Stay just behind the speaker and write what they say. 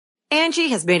Angie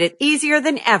has made it easier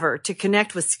than ever to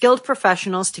connect with skilled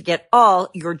professionals to get all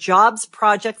your jobs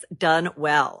projects done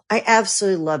well. I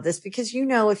absolutely love this because,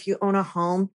 if you own a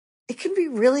home, it can be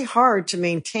really hard to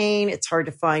maintain. It's hard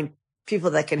to find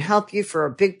people that can help you for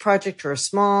a big project or a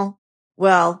small.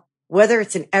 Well, whether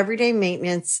it's in everyday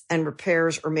maintenance and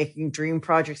repairs or making dream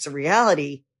projects a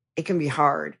reality, it can be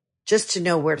hard just to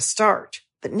know where to start.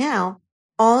 But now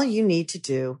all you need to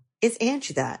do is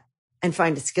Angie that and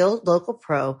find a skilled local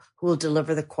pro who will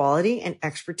deliver the quality and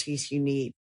expertise you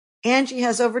need. Angie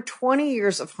has over 20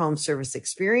 years of home service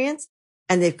experience,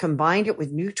 and they've combined it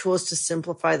with new tools to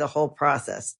simplify the whole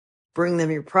process. Bring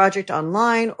them your project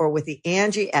online or with the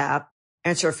Angie app,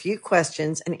 answer a few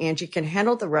questions, and Angie can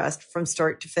handle the rest from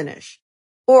start to finish.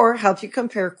 Or help you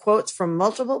compare quotes from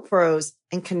multiple pros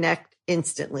and connect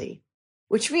instantly,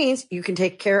 which means you can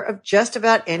take care of just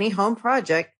about any home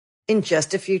project in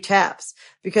just a few taps.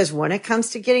 Because when it comes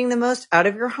to getting the most out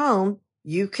of your home,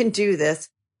 you can do this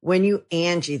when you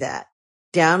Angie that.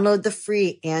 Download the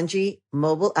free Angie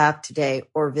mobile app today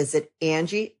or visit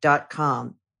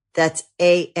Angie.com. That's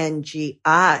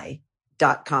ANGI.com.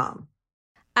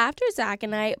 After Zach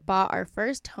and I bought our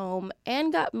first home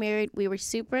and got married, we were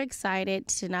super excited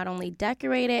to not only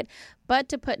decorate it, but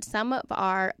to put some of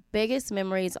our biggest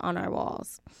memories on our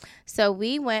walls. So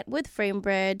we went with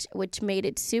FrameBridge, which made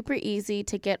it super easy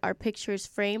to get our pictures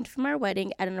framed from our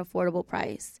wedding at an affordable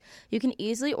price. You can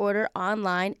easily order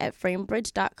online at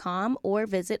framebridge.com or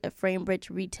visit a FrameBridge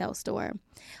retail store.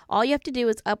 All you have to do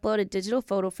is upload a digital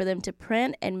photo for them to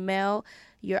print and mail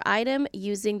your item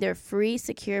using their free,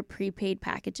 secure, prepaid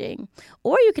packaging.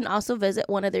 Or you can also visit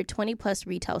one of their 20-plus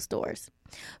retail stores.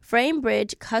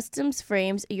 FrameBridge customs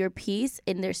frames your piece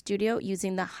in their studio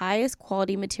using the highest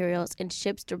quality materials and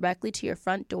ships directly to your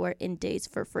front door in days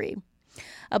for free.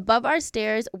 Above our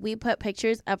stairs, we put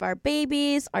pictures of our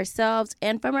babies, ourselves,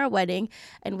 and from our wedding,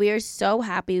 and we are so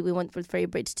happy we went with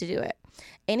FrameBridge to do it.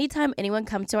 Anytime anyone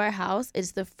comes to our house,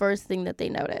 it's the first thing that they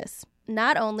notice.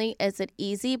 Not only is it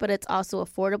easy, but it's also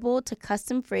affordable to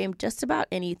custom frame just about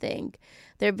anything.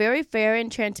 They're very fair and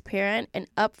transparent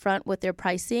and upfront with their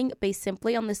pricing based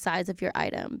simply on the size of your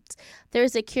items.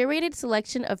 There's a curated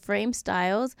selection of frame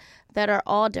styles that are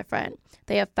all different.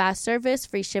 They have fast service,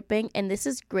 free shipping, and this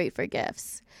is great for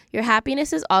gifts. Your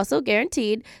happiness is also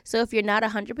guaranteed, so if you're not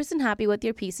 100% happy with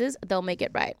your pieces, they'll make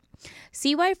it right.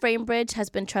 See why FrameBridge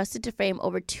has been trusted to frame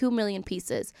over 2 million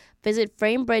pieces. Visit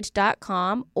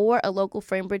framebridge.com or a local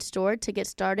FrameBridge store to get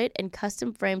started and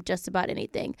custom frame just about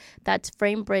anything. That's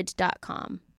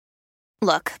framebridge.com.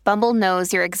 Look, Bumble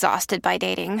knows you're exhausted by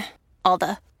dating. All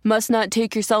the must not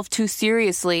take yourself too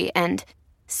seriously and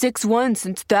 6'1"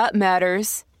 since that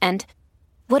matters. And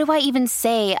what do I even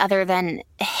say other than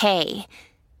hey?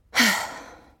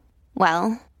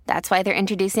 Well, that's why they're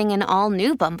introducing an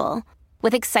all-new Bumble.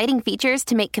 With exciting features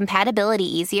to make compatibility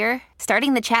easier,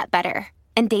 starting the chat better,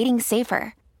 and dating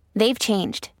safer. They've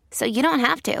changed, so you don't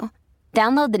have to.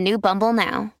 Download the new Bumble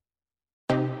now.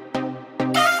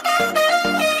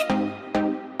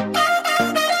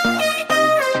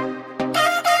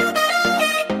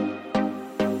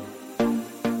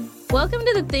 Welcome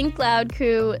to the Think Loud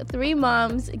crew, 3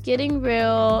 moms getting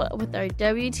real with our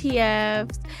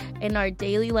WTFs and our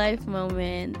daily life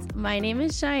moments. My name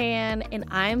is Cheyenne, and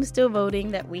I'm still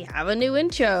voting that we have a new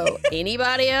intro.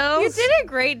 Anybody else? You did a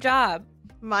great job.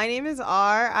 My name is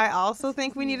R. I also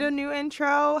think we need a new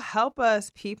intro. Help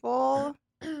us, people.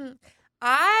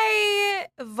 I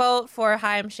vote for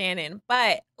Hi, I'm Shannon,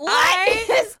 but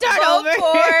I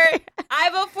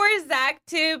vote for Zach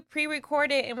to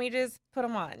pre-record it and we just put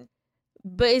them on.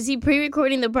 But is he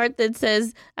pre-recording the part that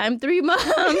says, I'm 3 moms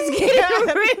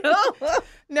getting real?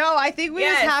 No, I think we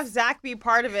just have Zach be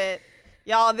part of it.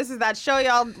 Y'all, this is that show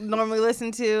y'all normally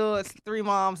listen to. It's 3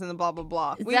 moms and the blah, blah,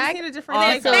 blah. We Zach just need a different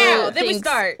name. also Then we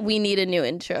start. We need a new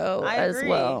intro as agree.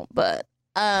 well. But,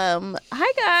 hi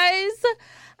guys.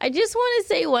 I just want to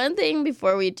say one thing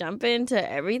before we jump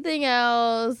into everything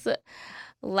else.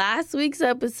 Last week's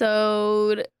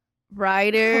episode,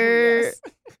 Ryder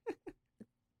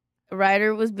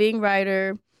was being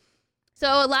Ryder. So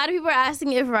a lot of people are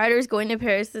asking if Ryder's going to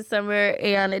Paris this summer,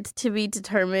 and it's to be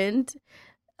determined.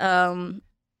 You'll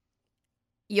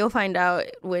find out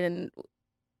when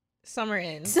Summer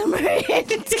ends. Summer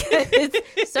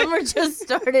just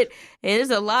started. There's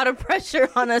a lot of pressure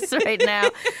on us right now.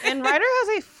 And Ryder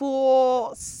has a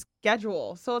full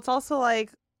schedule. So it's also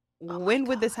like, when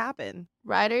would this happen?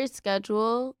 Ryder's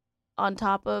schedule on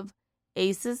top of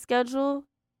Ace's schedule.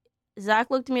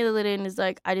 Zach looked at me the other day and is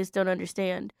like, I just don't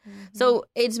understand. Mm-hmm. So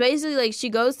it's basically like she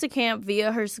goes to camp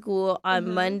via her school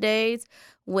on Mondays,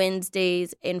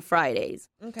 Wednesdays, and Fridays.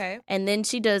 Okay. And then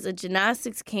she does a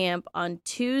gymnastics camp on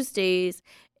Tuesdays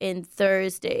and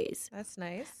Thursdays. That's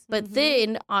nice. But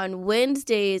then on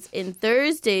Wednesdays and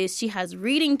Thursdays, she has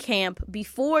reading camp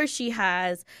before she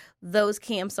has those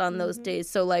camps on those days.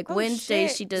 So like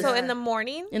Wednesdays, she does. So in the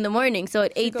morning? In the morning. So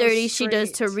at 8:30, she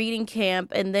does to reading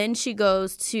camp, and then she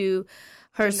goes to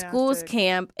her school's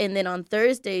camp, and then on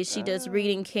Thursdays she does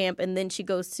reading camp, and then she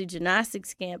goes to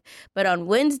gymnastics camp. But on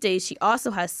Wednesdays she also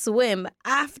has swim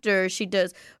after she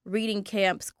does reading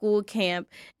camp, school camp,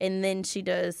 and then she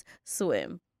does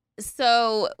swim.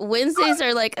 So Wednesdays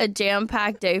are like a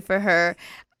jam-packed day for her.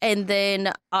 And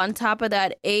then on top of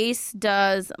that, Ace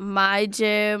does my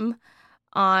gym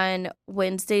on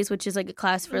Wednesdays, which is like a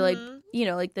class for like, you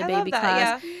know, like the baby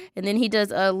class. Yeah. And then he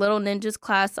does a Little Ninjas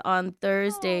class on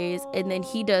Thursdays. And then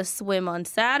he does swim on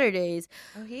Saturdays.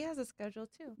 Oh, he has a schedule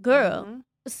too. Girl.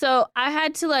 So I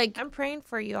had to like... I'm praying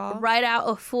for y'all. Write out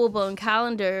a full-blown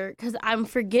calendar because I'm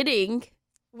forgetting...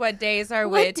 What days are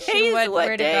which?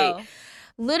 Where to go.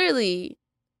 Literally.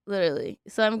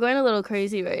 So I'm going a little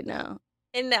crazy right now.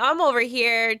 And I'm over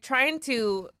here trying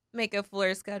to make a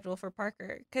fuller schedule for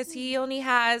Parker because he only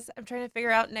has, I'm trying to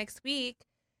figure out next week.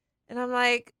 And I'm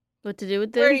like, what to do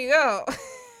with this? Where do you go?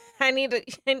 I need to,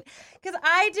 because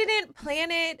I didn't plan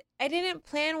it. I didn't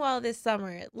plan well this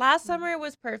summer. Last summer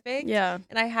was perfect. Yeah.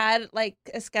 And I had like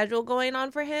a schedule going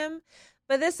on for him.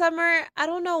 But this summer, I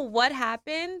don't know what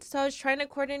happened. So I was trying to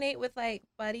coordinate with like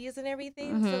buddies and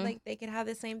everything so like they could have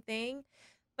the same thing.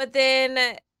 But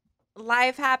then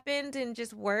life happened and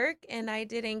just work, and I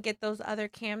didn't get those other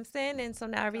camps in, and so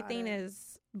now everything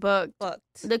is booked.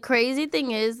 The crazy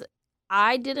thing is,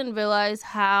 I didn't realize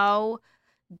how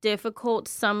difficult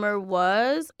summer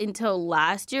was until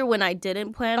last year when I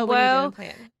didn't plan well.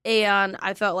 And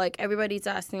I felt like everybody's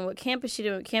asking, what camp is she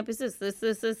doing? What camp is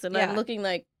this? And I'm looking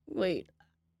like, wait,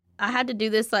 I had to do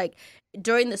this like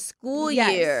during the school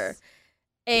year.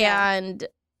 And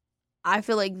I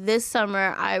feel like this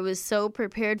summer I was so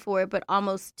prepared for it, but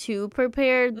almost too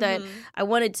prepared that I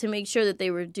wanted to make sure that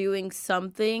they were doing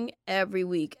something every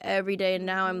week, every day. And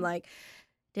now I'm like,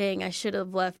 dang, I should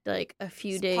have left like a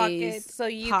few days. Pockets, so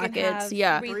you can have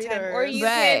free time. Or you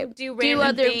can do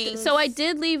other things. So I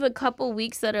did leave a couple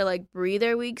weeks that are like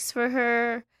breather weeks for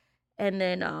her. And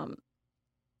then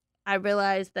I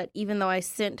realized that even though I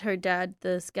sent her dad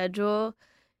the schedule,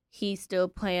 he still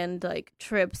planned like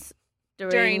trips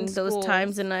during those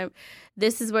times. And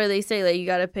this is where they say like you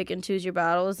got to pick and choose your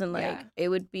battles, and like it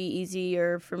would be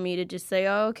easier for me to just say,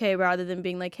 oh, okay, rather than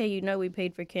being like, hey, we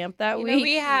paid for camp that week.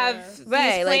 We have these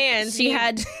plans. Like, she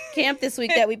had camp this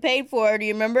week that we paid for. Do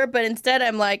you remember? But instead,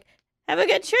 I'm like, have a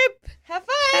good trip. Have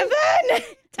fun.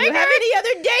 Do you have any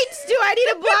other dates? Do I need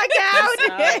to block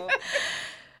out?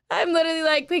 I'm literally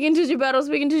like, pick and choose your battles.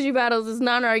 It's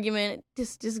not an argument.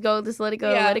 Just go. Just let it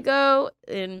go. Let it go.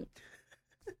 And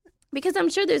because I'm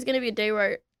sure there's going to be a day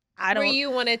where where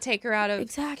you want to take her out of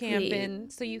camping,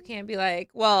 so you can't be like,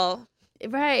 well,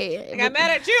 right. I got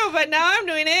mad at you, but now I'm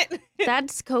doing it.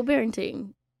 That's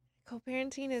co-parenting.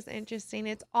 Co-parenting is interesting.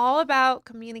 It's all about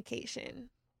communication.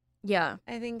 Yeah.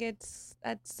 I think that's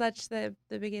such the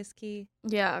biggest key.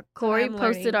 Yeah. Corey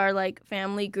posted our like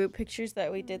family group pictures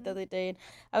that we did the other day, and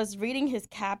I was reading his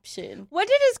caption. What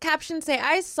did his caption say?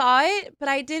 I saw it, but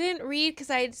I didn't read because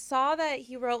I saw that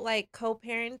he wrote like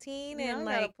co-parenting and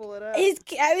like pull it up. I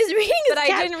was reading his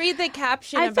caption. I didn't read the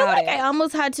caption I about feel like it. I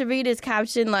almost had to read his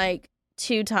caption like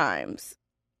 2 times.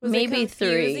 Maybe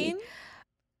 3.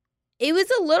 It was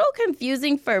a little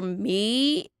confusing for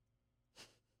me.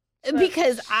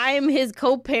 Because I'm his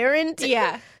co-parent.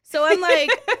 Yeah. So I'm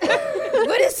like,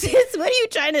 what is this? What are you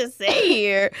trying to say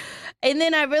here? And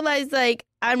then I realized, like,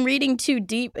 I'm reading too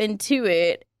deep into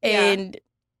it. And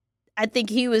I think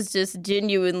he was just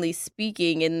genuinely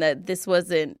speaking, and that this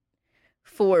wasn't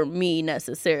for me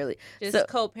necessarily. Just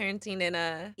co-parenting in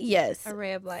a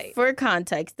array of light. For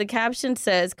context, the caption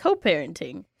says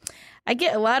co-parenting. I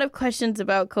get a lot of questions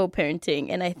about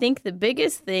co-parenting, and I think the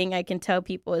biggest thing I can tell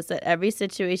people is that every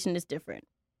situation is different.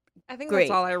 I think that's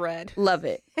all I read. Love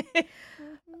it.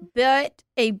 But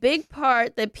a big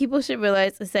part that people should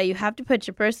realize is that you have to put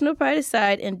your personal pride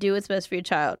aside and do what's best for your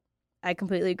child. I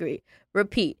completely agree.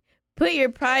 Repeat. Put your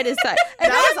pride aside. That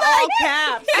was all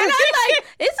caps. And I'm like,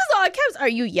 this is all caps. Are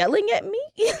you yelling at me?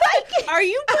 Like, are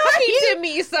you talking to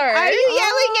me, sir? Are you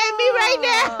yelling at me right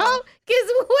now?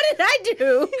 Because what did I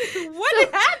do?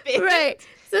 What happened? Right.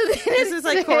 So this is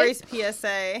like Corey's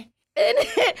PSA.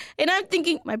 And I'm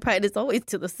thinking, my pride is always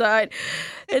to the side.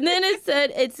 And then it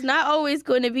said, it's not always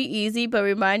going to be easy, but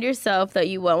remind yourself that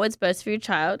you want what's best for your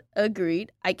child.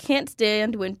 Agreed. I can't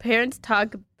stand when parents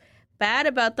talk bad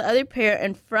about the other parent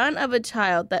in front of a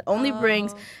child. That only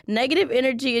brings negative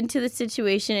energy into the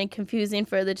situation and confusing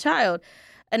for the child.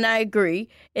 And I agree.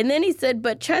 And then he said,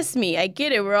 but trust me, I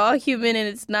get it. We're all human and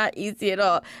it's not easy at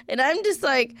all. And I'm just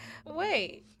like,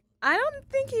 wait. I don't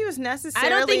think he was necessarily I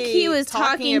don't think he was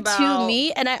talking to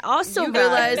me. And I also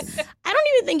realized I don't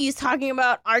even think he's talking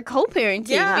about our co-parenting.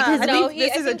 Yeah, because I think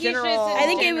this is a general. I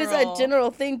think it was a general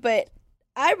thing, but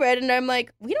I read it and I'm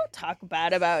like, we don't talk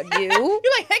bad about you. You're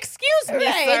like, excuse me,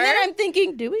 right. sir. And then I'm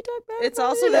thinking, do we talk bad It's about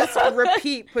also you? this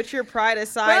repeat, put your pride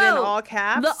aside in all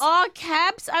caps. The all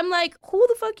caps, I'm like, who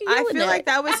the fuck you yelling I feel at? like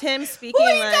that was him speaking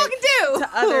Who are you talking to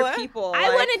other people. I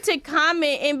wanted to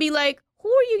comment and be like, who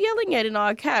are you yelling at in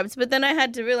all caps? But then I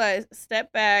had to realize,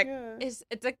 step back. Yeah.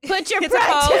 Put your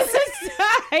pride to the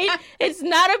side. It's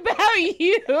not about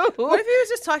you. What if he was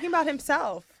just talking about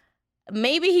himself?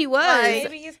 Maybe he was.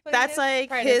 Maybe he's putting That's his like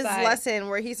pride his aside. lesson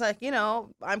where he's like,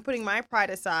 I'm putting my pride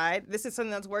aside. This is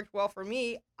something that's worked well for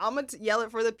me. I'm going to yell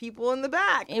it for the people in the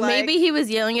back. And maybe he was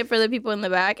yelling it for the people in the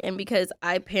back, and because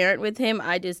I parent with him,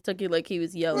 I just took it like he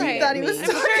was yelling Right. at He me. was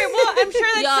I'm sure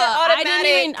that's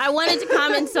automatic. I wanted to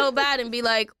comment so bad and be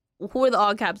like, who are the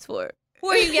all caps for? Who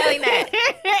are you yelling at?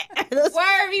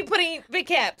 Why are we putting big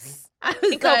caps I was in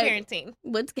like, co-parenting?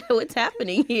 what's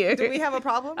happening here? Do we have a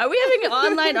problem? Are we having an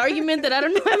online argument that I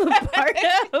don't know I'm a part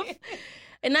of?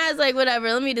 And I was like,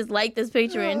 whatever, let me just like this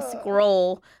picture and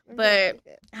scroll. But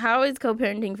how is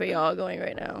co-parenting for y'all going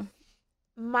right now?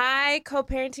 My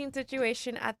co-parenting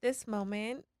situation at this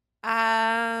moment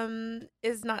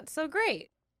is not so great.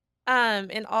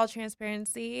 In all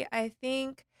transparency, I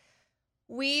think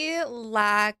we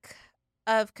lack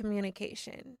of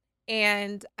communication.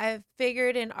 And I've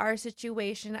figured in our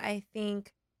situation, I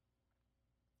think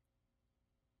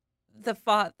the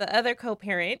other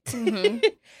co-parent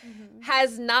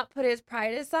has not put his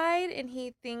pride aside, and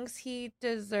he thinks he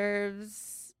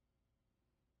deserves.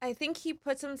 I think he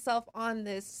puts himself on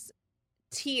this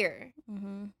tier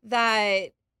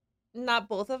that not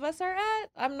both of us are at.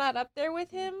 I'm not up there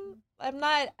with him.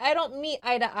 I don't meet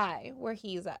eye to eye where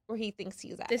he's at, where he thinks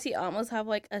he's at. Does he almost have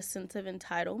like a sense of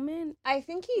entitlement? I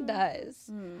think he does.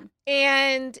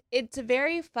 And it's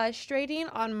very frustrating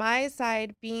on my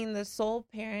side, being the sole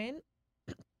parent,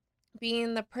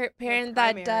 being the parent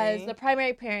that does, the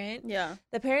primary parent. Yeah.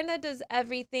 The parent that does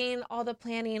everything, all the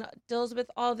planning, deals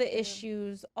with all the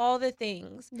issues, all the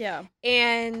things. Yeah.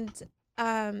 And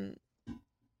not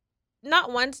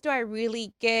once do I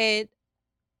really get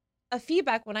a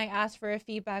feedback when I ask for a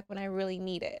feedback when I really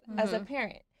need it as a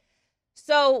parent.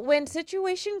 So when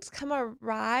situations come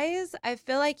arise, I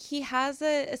feel like he has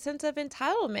a sense of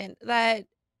entitlement that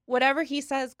whatever he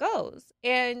says goes.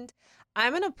 And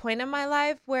I'm in a point in my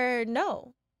life where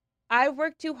no, I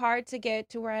worked too hard to get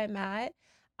to where I'm at.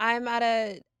 I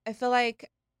feel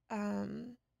like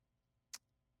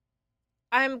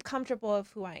I'm comfortable of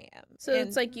who I am. So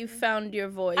it's like you found your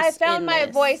voice. I found my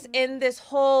voice in this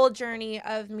whole journey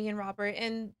of me and Robert.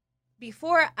 And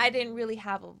before, I didn't really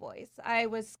have a voice. I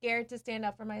was scared to stand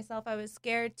up for myself. I was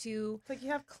scared to. It's like you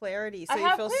have clarity, so I you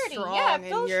have feel clarity. strong Yeah, in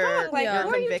feel your, strong. Like, your who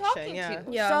are you conviction. talking Yeah. to?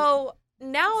 Yeah. So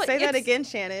now Say that it's- again,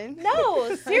 Shannon.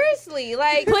 No, seriously.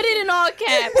 Like, Put it in all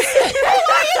caps.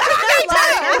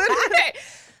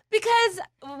 because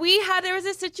there was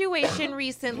a situation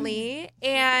recently,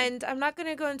 and I'm not going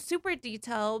to go in super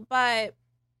detail, but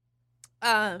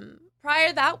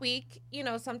prior that week,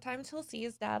 sometimes he'll see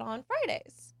his dad on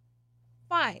Fridays.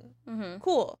 Fine.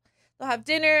 Cool. They'll have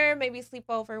dinner, maybe sleep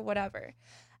over, whatever.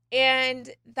 And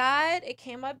it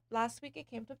came up last week. It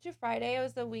came up to Friday. It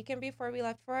was the weekend before we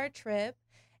left for our trip.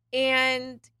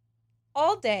 And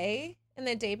all day and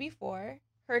the day before,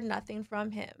 heard nothing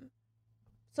from him.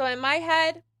 So in my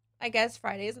head, I guess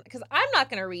Fridays, because I'm not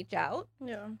going to reach out.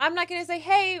 Yeah. I'm not going to say,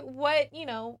 hey, what,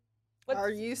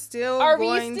 Are you still are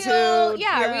going we still, to...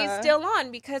 are we still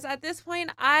on? Because at this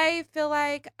point, I feel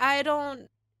like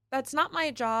that's not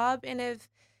my job. And if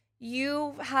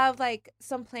you have like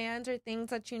some plans or things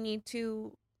that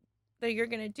you're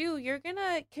going to do, you're going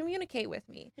to communicate with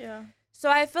me. Yeah.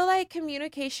 So I feel like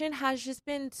communication has just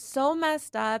been so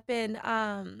messed up, and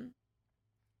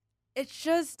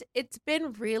it's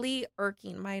been really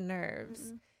irking my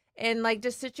nerves. And like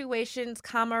just situations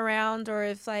come around, or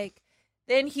if like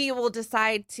then he will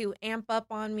decide to amp up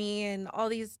on me and all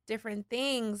these different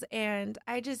things, and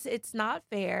it's not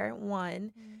fair.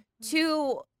 One,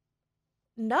 two,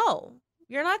 no.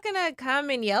 You're not going to come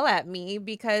and yell at me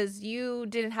because you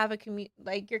didn't have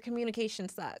your communication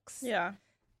sucks. Yeah.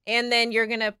 And then you're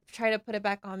going to try to put it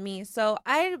back on me. So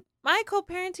my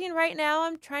co-parenting right now,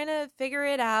 I'm trying to figure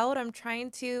it out. I'm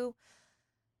trying to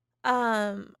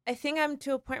I think I'm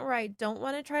to a point where I don't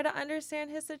want to try to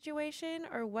understand his situation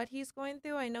or what he's going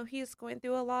through. I know he's going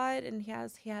through a lot, and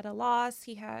he had a loss,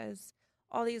 he has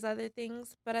all these other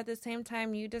things, but at the same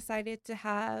time, you decided to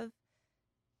have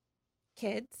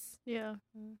kids. Yeah.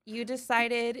 You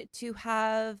decided to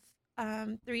have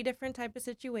 3 different type of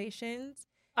situations.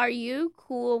 Are you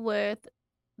cool with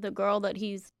the girl that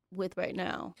he's with right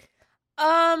now?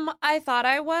 I thought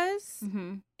I was,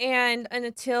 and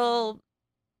until.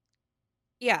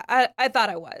 Yeah, I thought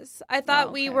I was. I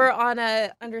thought we were on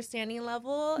a understanding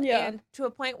level, and to a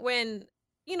point when,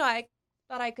 I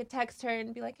thought I could text her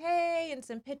and be like, "Hey," and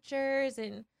send pictures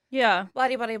and blah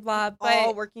blah blah blah. But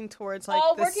all working towards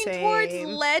towards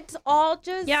let's all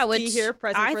just which be here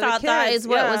present I for thought the that kids. is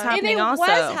what was happening. And it also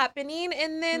was happening,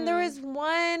 and then there was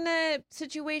one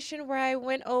situation where I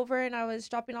went over and I was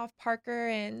dropping off Parker,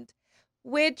 and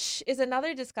which is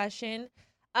another discussion.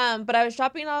 But I was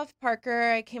dropping off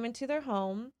Parker. I came into their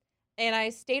home, and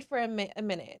I stayed for a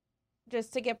minute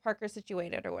just to get Parker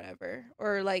situated or whatever.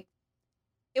 Or, like,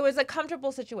 it was a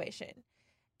comfortable situation.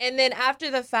 And then after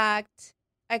the fact,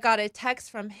 I got a text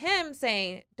from him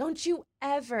saying, "Don't you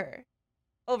ever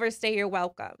overstay your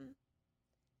welcome."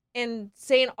 And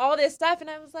saying all this stuff. And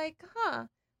I was like,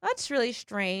 that's really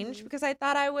strange, because I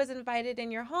thought I was invited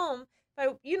in your home. But,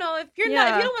 if you're not, if you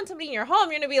don't want somebody in your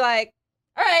home, you're going to be like,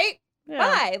 all right.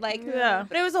 Bye. Like,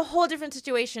 but it was a whole different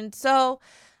situation. So,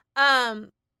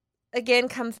 again,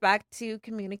 comes back to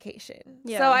communication.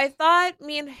 Yeah. So I thought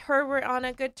me and her were on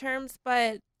a good terms,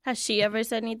 but has she ever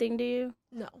said anything to you?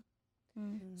 No.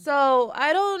 Mm-hmm. So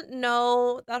I don't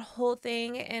know that whole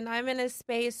thing, and I'm in a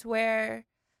space where,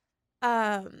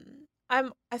 I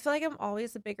feel like I'm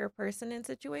always a bigger person in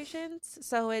situations,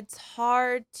 so it's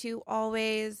hard to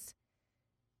always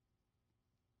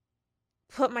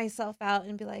put myself out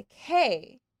and be like,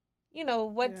 "Hey,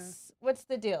 what's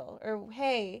the deal?" Or,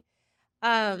 "Hey,"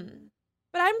 but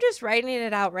I'm just writing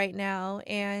it out right now,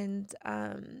 and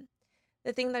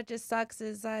the thing that just sucks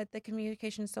is that the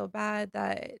communication is so bad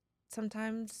that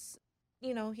sometimes,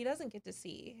 he doesn't get to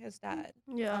see his dad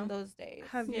on those days.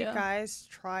 Have you guys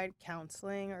tried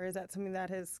counseling, or is that something that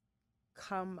has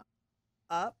come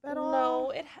up at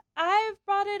all? No, I've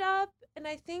brought it up, and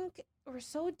I think we're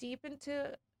so deep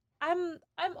into. I'm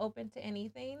open to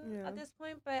anything at this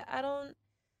point, but I don't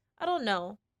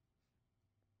know.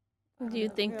 Do you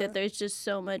think that there's just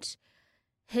so much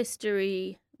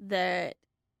history that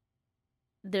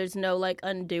there's no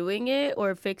undoing it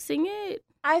or fixing it?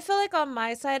 I feel like on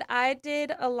my side, I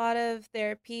did a lot of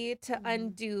therapy to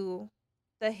undo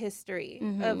the history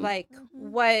of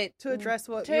what to address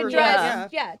what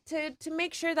to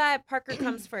make sure that Parker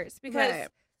comes first, because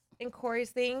in Corey's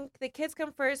thing, the kids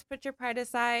come first, put your pride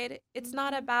aside. It's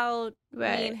not about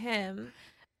me and him,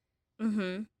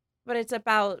 but it's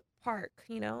about Park,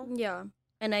 Yeah.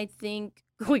 And I think,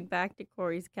 going back to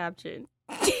Corey's caption,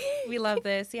 we love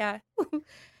this,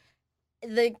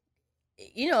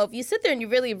 if you sit there and you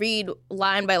really read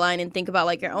line by line and think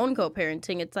about your own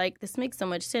co-parenting, it's like, this makes so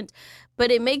much sense. But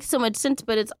it makes so much sense,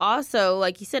 but it's also,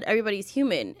 like you said, everybody's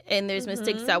human, and there's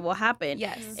mistakes that will happen.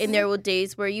 Yes. And there will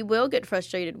days where you will get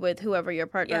frustrated with whoever your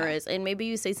partner is, and maybe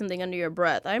you say something under your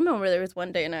breath. I remember there was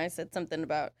one day and I said something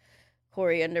about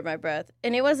Corey under my breath,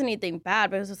 and it wasn't anything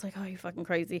bad, but it was just like, "Oh, you're fucking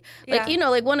crazy."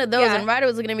 One of those, and Ryder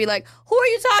was looking at me like, "Who are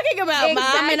you talking about,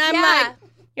 Mom?" And I'm like,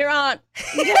 "Your aunt."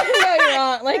 Your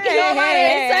aunt. It's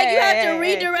like you have to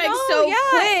redirect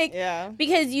quick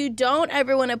because you don't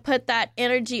ever want to put that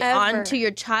energy onto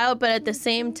your child, but at the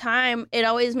same time, it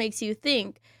always makes you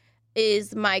think,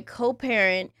 is my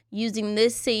co-parent using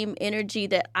this same energy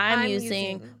that I'm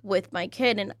using with my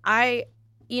kid? And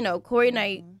Corey and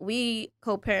I, we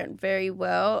co-parent very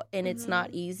well, and it's not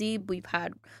easy. We've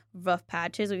had rough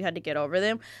patches. We've had to get over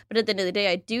them. But at the end of the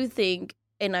day, I do think,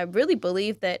 and I really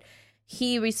believe that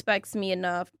he respects me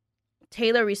enough,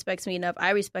 Taylor respects me enough, I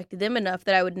respect them enough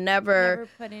that I would never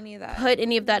put any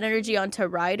of that energy onto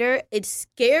Ryder. It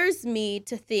scares me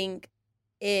to think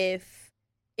if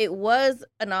it was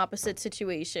an opposite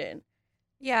situation,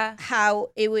 how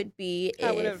it would be,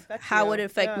 how would it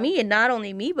affect me, and not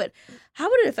only me, but how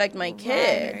would it affect my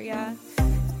kid?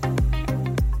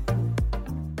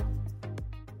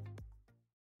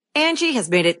 Angie has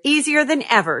made it easier than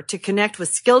ever to connect with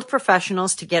skilled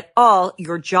professionals to get all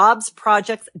your jobs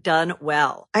projects done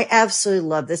well. I absolutely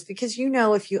love this because,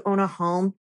 if you own a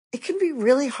home, it can be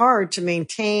really hard to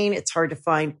maintain. It's hard to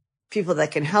find people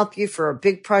that can help you for a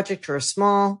big project or a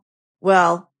small.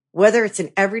 Well, whether it's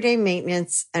in everyday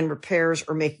maintenance and repairs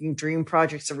or making dream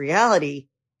projects a reality,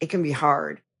 it can be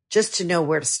hard just to know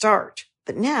where to start.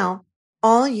 But now,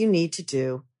 all you need to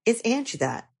do is Angie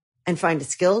that. and find a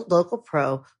skilled local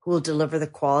pro who will deliver the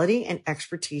quality and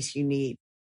expertise you need.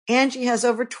 Angie has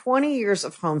over 20 years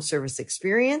of home service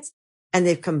experience, and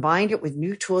they've combined it with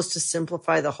new tools to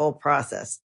simplify the whole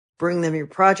process. Bring them your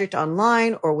project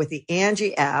online or with the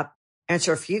Angie app,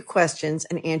 answer a few questions,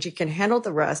 and Angie can handle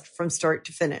the rest from start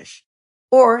to finish.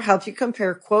 Or help you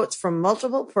compare quotes from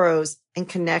multiple pros and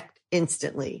connect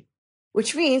instantly,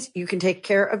 which means you can take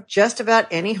care of just about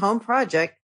any home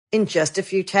project in just a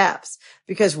few taps.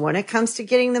 Because when it comes to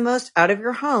getting the most out of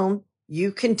your home,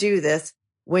 you can do this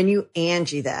when you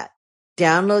Angie that.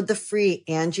 Download the free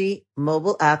Angie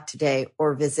mobile app today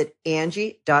or visit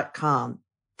Angie.com.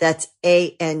 That's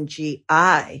ANGI.com.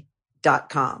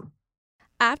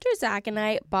 After Zach and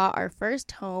I bought our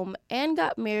first home and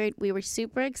got married, we were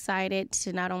super excited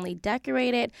to not only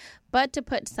decorate it, but to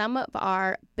put some of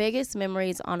our biggest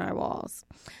memories on our walls.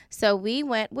 So we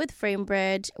went with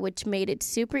FrameBridge, which made it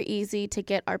super easy to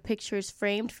get our pictures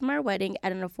framed from our wedding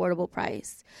at an affordable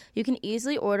price. You can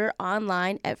easily order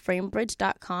online at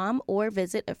framebridge.com or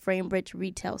visit a FrameBridge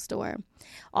retail store.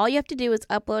 All you have to do is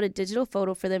upload a digital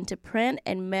photo for them to print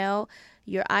and mail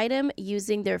your item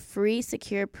using their free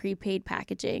secure prepaid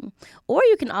packaging. Or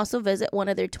you can also visit one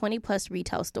of their 20+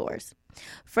 retail stores.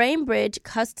 FrameBridge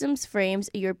customs frames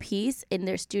your piece in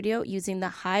their studio using the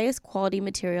highest quality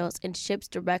materials and ships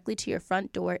directly to your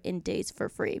front door in days for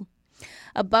free.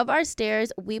 Above our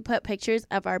stairs, we put pictures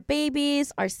of our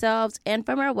babies, ourselves, and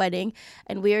from our wedding,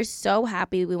 and we are so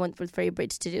happy we went with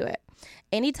FrameBridge to do it.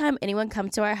 Anytime anyone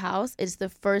comes to our house, it's the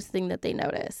first thing that they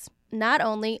notice. Not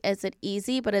only is it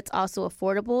easy, but it's also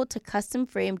affordable to custom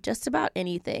frame just about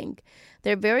anything.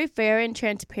 They're very fair and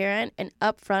transparent and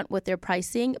upfront with their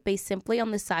pricing based simply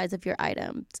on the size of your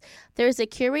items. There's a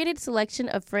curated selection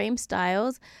of frame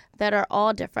styles that are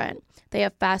all different. They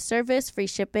have fast service, free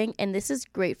shipping, and this is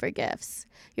great for gifts.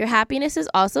 Your happiness is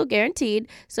also guaranteed,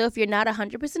 so if you're not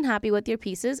 100% happy with your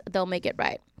pieces, they'll make it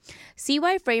right. See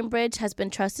why FrameBridge has been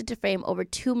trusted to frame over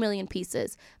 2 million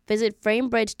pieces. Visit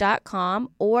framebridge.com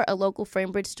or a local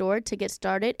FrameBridge store to get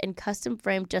started and custom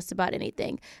frame just about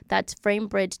anything. That's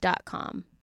framebridge.com.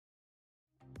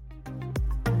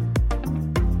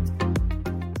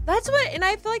 That's what, and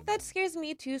I feel like that scares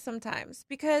me too sometimes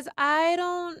because I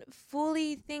don't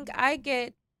fully think I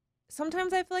get,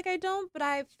 sometimes I feel like I don't, but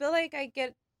I feel like I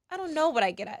don't know what I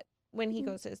get at when he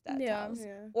goes to his dad's house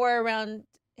or around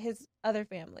his other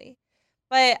family.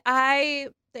 But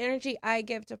the energy I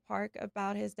give to Park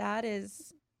about his dad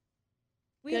is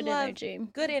good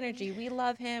energy. We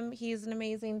love him. He's an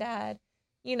amazing dad,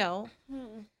 you know.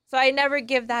 So I never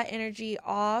give that energy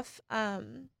off.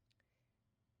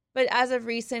 But as of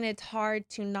recent, it's hard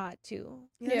to not to.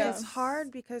 Yeah. It's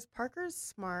hard because Parker's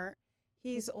smart.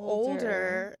 He's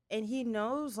older and he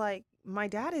knows, like, my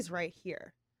dad is right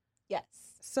here. Yes.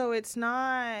 So it's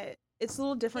a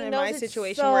little different in my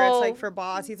situation where it's like for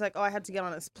Boss, he's like, oh, I had to get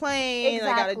on this plane.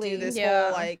 Exactly. I got to do this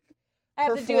whole, like,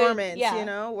 performance, you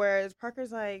know? Whereas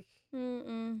Parker's like, my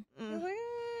dad's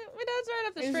right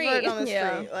up the street. Right on the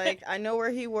street. Like, I know where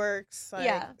he works.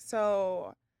 Like,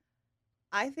 so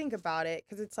I think about it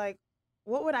because it's like,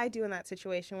 what would I do in that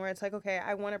situation where it's like, okay,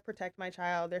 I want to protect my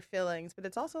child, their feelings, but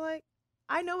it's also like,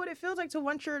 I know what it feels like to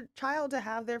want your child to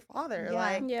have their father.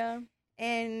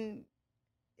 And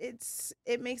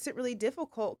it makes it really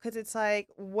difficult because it's like,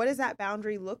 what does that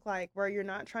boundary look like where you're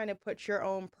not trying to put your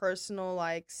own personal,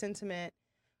 like, sentiment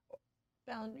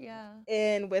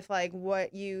in with, like,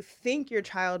 what you think your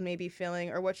child may be feeling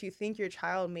or what you think your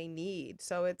child may need.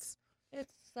 So it's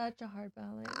such a hard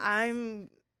balance.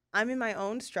 I'm in my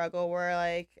own struggle where,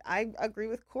 like, I agree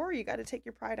with Corey, you got to take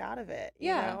your pride out of it,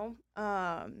 you know?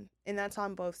 And that's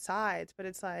on both sides. But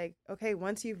it's like, okay,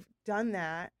 once you've done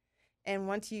that, and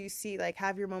once you see, like,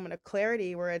 have your moment of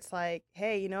clarity where it's like,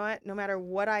 hey, you know what? No matter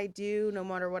what I do, no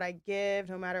matter what I give,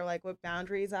 no matter, like, what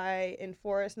boundaries I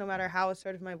enforce, no matter how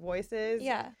assertive my voice is.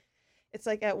 It's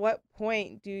like, at what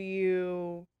point do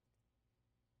you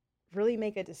really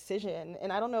make a decision?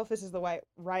 And I don't know if this is the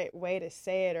right way to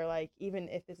say it, or, like, even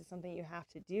if this is something you have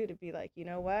to do to be like, you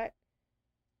know what?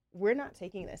 We're not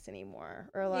taking this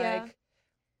anymore. Or, like,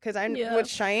 because with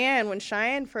Cheyenne, when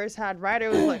Cheyenne first had Ryder,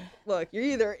 it was like, look, you're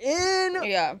either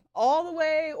in all the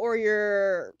way or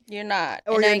you're not.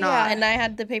 Or you're not. And I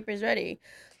had the papers ready.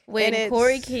 When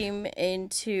Corey came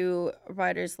into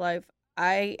Ryder's life,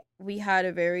 we had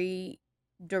a very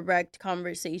direct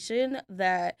conversation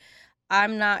that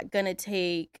I'm not going to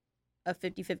take a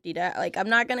 50-50 dad. Like, I'm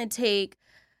not going to take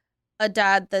a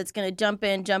dad that's going to jump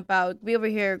in, jump out, be over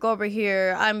here, go over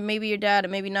here. I'm maybe your dad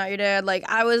and maybe not your dad. Like,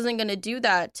 I wasn't going to do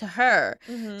that to her.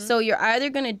 So you're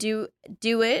either going to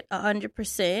do it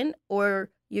 100% or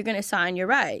you're going to sign your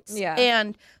rights. Yeah.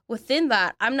 And within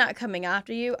that, I'm not coming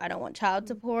after you. I don't want child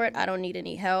support. I don't need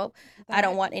any help. I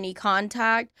don't want any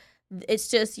contact. It's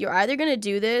just you're either going to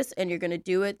do this and you're going to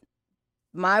do it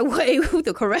my way,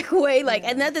 the correct way. Like,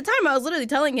 and at the time I was literally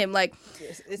telling him, like,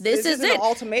 this is it. An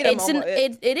ultimatum.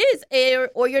 It is,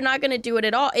 or you're not going to do it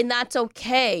at all. And that's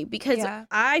okay, because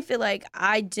I feel like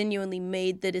I genuinely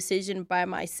made the decision by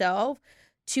myself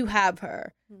to have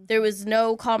her. There was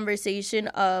no conversation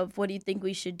of, what do you think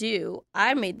we should do?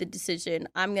 I made the decision.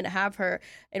 I'm going to have her.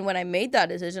 And when I made that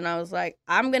decision, I was like,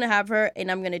 I'm going to have her,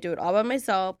 and I'm going to do it all by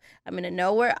myself. I'm going to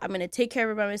know her. I'm going to take care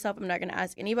of her by myself. I'm not going to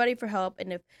ask anybody for help.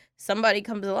 And if somebody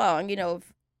comes along, you know,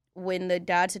 when the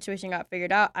dad situation got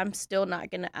figured out, I'm still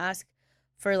not going to ask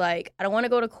for, like, I don't want to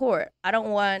go to court. I don't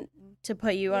want to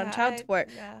put you on child support.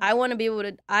 I want to be able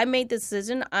to, I made the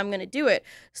decision. I'm going to do it.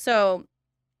 So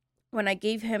when I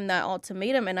gave him that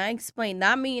ultimatum and I explained,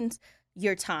 that means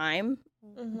your time,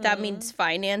 that means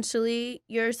financially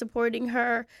you're supporting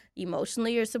her,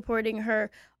 emotionally you're supporting her,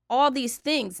 all these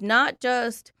things, not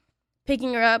just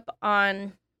picking her up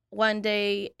on one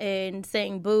day and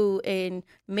saying boo and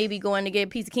maybe going to get a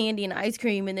piece of candy and ice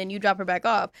cream and then you drop her back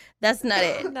off. That's not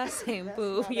it. Not saying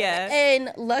boo, yeah.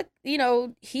 And look, you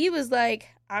know, he was like,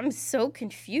 I'm so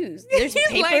confused. There's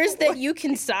papers that you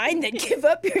can sign that give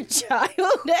up your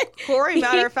child. Corey,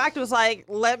 matter of fact, was like,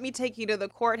 let me take you to the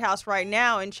courthouse right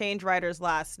now and change Ryder's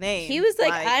last name. He was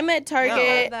like I'm at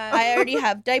Target. I already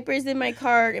have diapers in my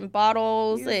cart and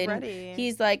bottles.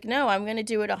 He's like, no, I'm going to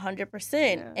do it 100%.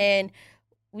 Yeah. And,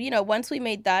 you know, once we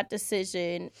made that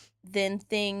decision, then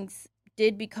things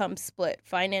did become split.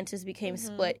 Finances became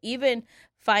split. Even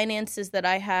finances that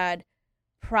I had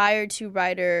prior to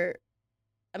Ryder,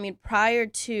 prior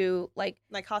to like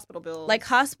hospital bills. Like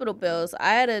hospital bills.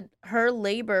 I had her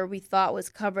labor we thought was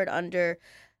covered under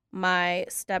my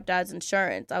stepdad's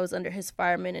insurance. I was under his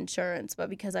fireman insurance, but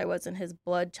because I wasn't his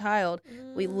blood child,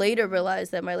 we later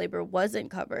realized that my labor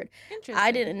wasn't covered.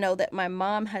 I didn't know that my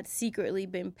mom had secretly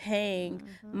been paying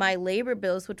my labor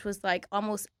bills, which was like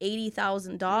almost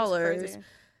 $80,000.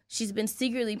 She's been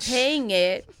secretly paying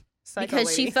it.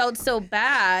 Because she felt so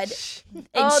bad,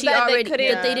 and she already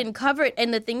that they didn't cover it.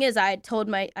 And the thing is, I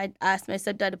asked my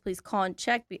stepdad to please call and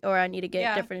check, or I need to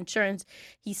get different insurance.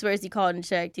 He swears he called and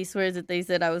checked. He swears that they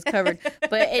said I was covered,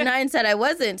 but in hindsight, I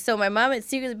wasn't. So my mom had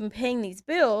secretly been paying these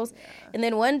bills, and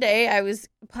then one day I was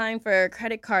applying for a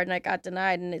credit card and I got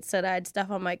denied, and it said I had stuff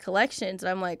on my collections, and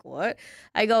I'm like, what?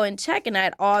 I go and check, and I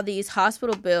had all these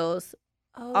hospital bills.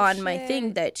 My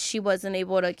thing that she wasn't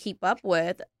able to keep up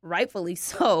with, rightfully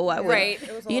so.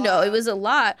 It was a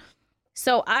lot.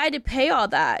 So I had to pay all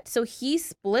that. So he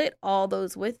split all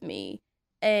those with me.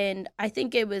 And I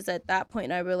think it was at that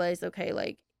point I realized, okay,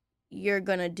 like, you're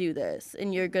going to do this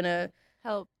and you're going to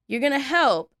help. You're going to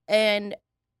help. And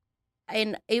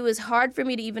it was hard for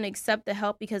me to even accept the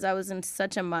help because I was in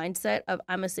such a mindset of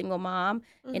I'm a single mom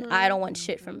and I don't want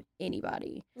shit from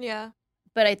anybody. Yeah.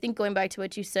 But I think going back to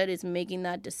what you said is making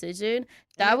that decision.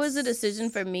 That was a decision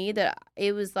for me that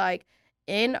it was like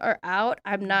in or out.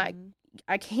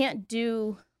 I can't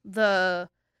do the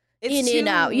in and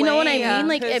out. You know what I mean?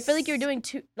 Like, I feel like you're doing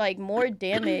more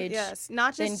damage. Yes,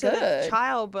 not just to the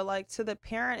child, but like to the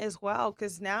parent as well.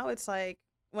 Because now it's like,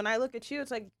 when I look at you,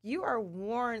 it's like you are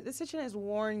worn. This situation has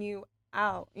worn you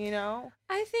out, you know?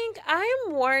 I think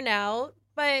I'm worn out,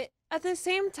 but at the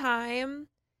same time,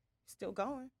 still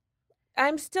going.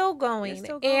 I'm still going.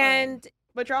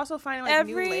 But you're also finding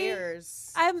new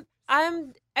layers.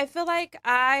 I feel like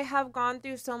I have gone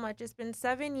through so much. It's been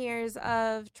 7 years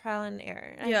of trial and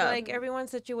error. I feel like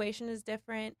everyone's situation is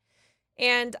different.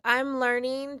 And I'm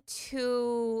learning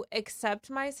to accept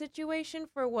my situation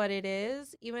for what it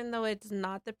is, even though it's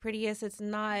not the prettiest. It's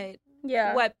not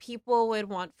what people would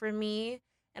want for me.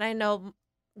 And I know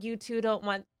you two don't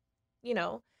want,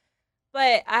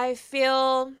 but I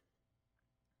feel,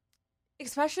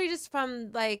 especially just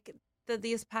from like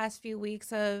these past few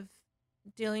weeks of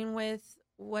dealing with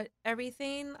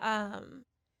everything,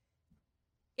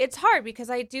 it's hard because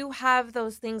I do have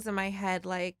those things in my head,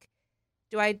 like,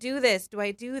 do I do this? Do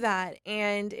I do that?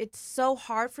 And it's so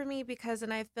hard for me because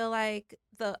then I feel like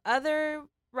the other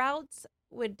routes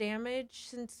would damage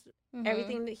since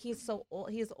everything that he's so old,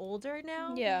 he's older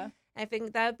now. Yeah. I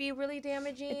think that would be really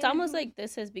damaging. It's almost like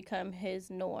this has become his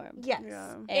norm. Yes.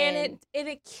 Yeah. And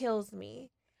it kills me.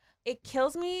 It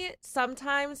kills me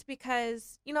sometimes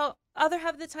because, other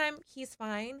half of the time he's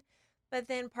fine. But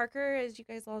then Parker, as you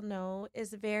guys all know,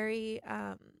 is very,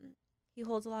 he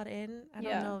holds a lot in. I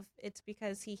don't know if it's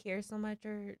because he hears so much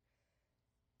or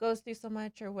goes through so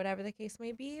much or whatever the case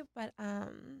may be. But,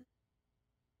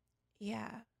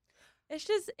 yeah. It's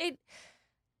just,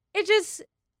 it just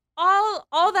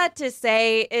all that to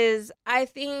say is I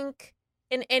think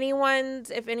if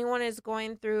anyone is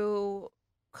going through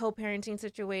co-parenting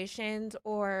situations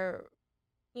or,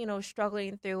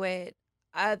 struggling through it,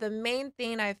 the main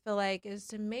thing I feel like is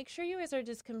to make sure you guys are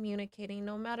just communicating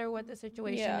no matter what the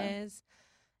situation is,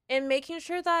 and making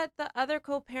sure that the other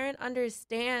co-parent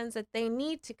understands that they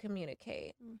need to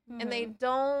communicate and they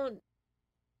don't.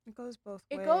 It goes both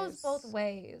ways. It goes both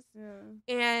ways.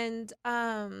 Yeah. And,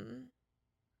 I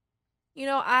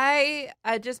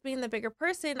just being the bigger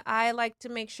person, I like to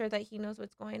make sure that he knows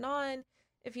what's going on,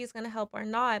 if he's going to help or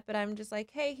not. But I'm just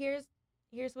like, hey, here's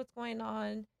what's going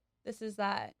on. This is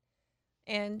that.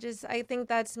 And just, I think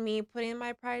that's me putting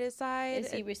my pride aside.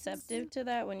 Is he receptive to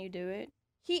that when you do it?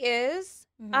 He is.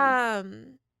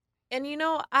 Mhm. And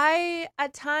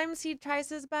at times he tries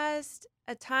his best.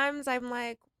 At times I'm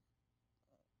like,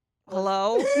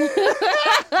 hello?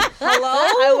 Hello?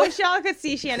 I wish y'all could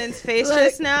see Shannon's face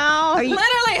just now. Literally,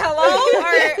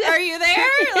 hello? Are you there?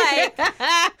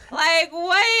 Like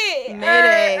what?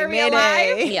 Mayday, are we mayday.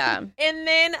 alive? Yeah. And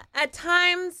then at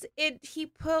times he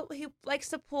likes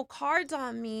to pull cards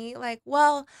on me, like,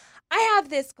 well, I have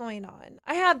this going on.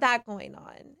 I have that going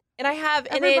on. And I have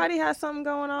everybody has something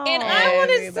going on. And I want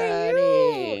to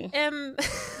say you.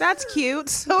 That's cute.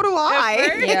 So do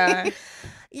I. Yeah.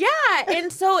 Yeah,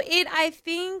 and so I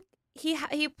think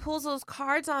he pulls those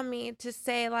cards on me to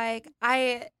say like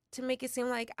to make it seem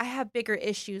like I have bigger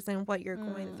issues than what you're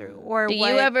going through. Or do you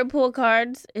ever pull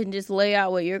cards and just lay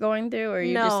out what you're going through, or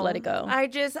you just let it go? I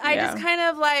just kind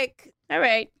of like, all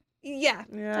right, yeah.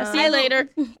 I'll see you later.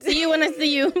 See you when I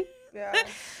see you. Yeah.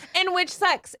 And which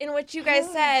sucks. In which you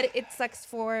guys said it sucks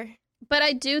for. But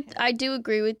I do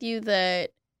agree with you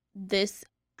that this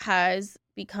has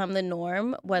become the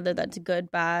norm, whether that's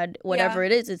good, bad, whatever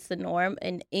it is, it's the norm.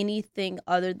 And anything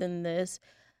other than this,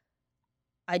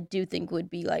 I do think would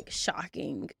be like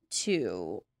shocking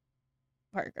to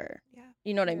Parker. Yeah.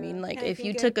 You know what I mean? Like if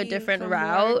you took a different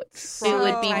route, it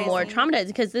would be more traumatizing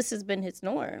because this has been his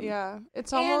norm. Yeah.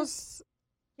 It's almost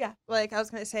like I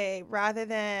was going to say, rather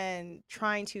than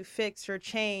trying to fix or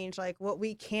change like what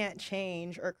we can't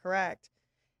change or correct,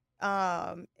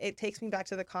 it takes me back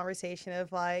to the conversation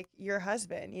of like your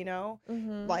husband,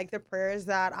 like the prayers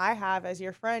that I have as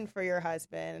your friend for your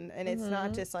husband. And it's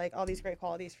not just like all these great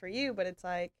qualities for you, but it's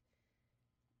like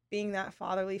being that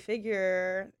fatherly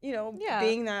figure,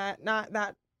 being not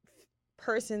that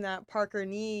person that Parker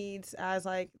needs as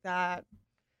like that.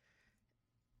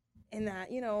 In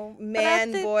that,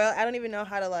 man, boy, I don't even know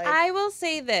how to like. I will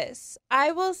say this.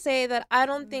 I will say that I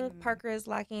don't think Parker is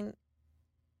lacking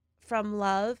from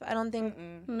love. I don't think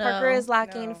Parker is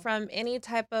lacking from any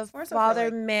type of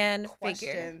father-man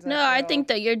figure. No, I think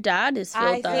that your dad has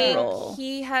filled that role.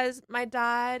 My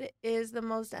dad is the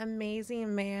most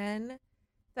amazing man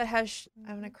that has,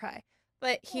 I'm going to cry,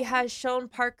 but he has shown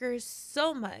Parker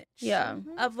so much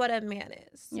of what a man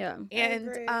is. Yeah.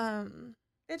 And,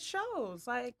 it shows,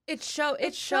 like it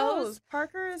shows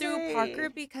Parker Parker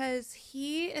because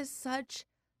he is such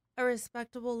a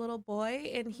respectable little boy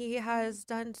and he has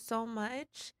done so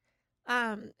much,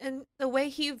 and the way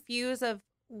he views of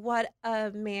what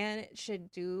a man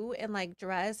should do and like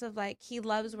dress, of like he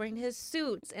loves wearing his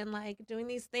suits and like doing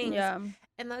these things,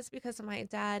 and that's because of my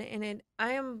dad, and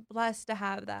I am blessed to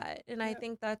have that, and I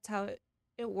think that's how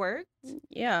it worked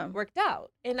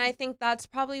out. And I think that's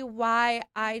probably why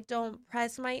I don't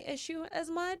press my issue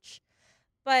as much.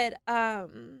 But I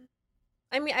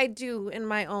mean, I do in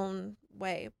my own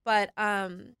way, but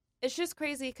it's just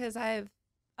crazy because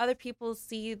other people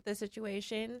see the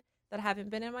situation that haven't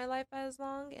been in my life as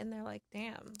long, and they're like,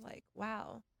 damn, like,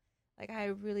 wow, like I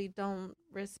really don't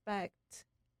respect.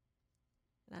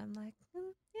 And I'm like,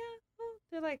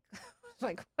 they're like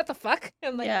like, what the fuck?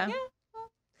 I'm like, yeah.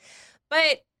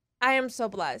 But I am so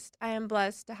blessed. I am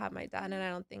blessed to have my dad, and I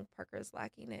don't think Parker is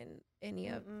lacking in any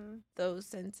of those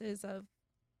senses of,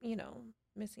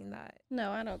 missing that.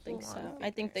 No, I don't think so. I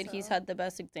think that he's had the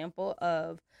best example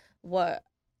of what,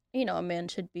 a man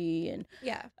should be, and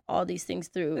all these things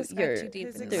through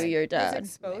your dad.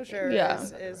 His exposure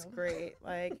is great.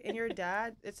 Like, and your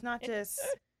dad, it's not just,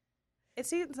 it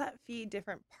seems that feed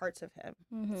different parts of him.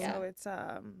 So it's,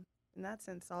 in that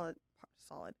sense, solid.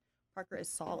 Parker is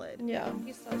solid. Yeah.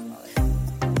 He's so solid.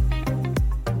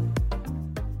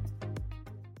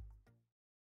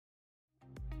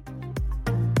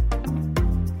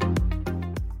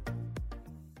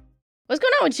 What's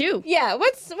going on with you? Yeah,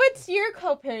 what's your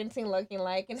co-parenting looking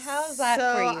like, and how's that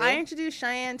for you? I introduced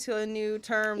Cheyenne to a new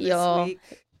term this week.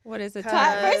 What is it? First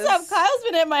off, Kyle's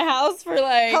been at my house for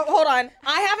like... Hold on.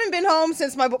 I haven't been home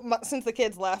since since the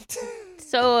kids left.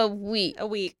 So a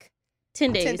week.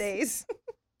 10 days. 10 days.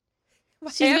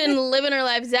 She's been living her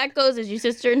life. Zach goes, is your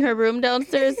sister in her room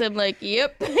downstairs? I'm like,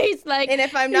 yep. He's like... And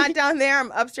if I'm not down there,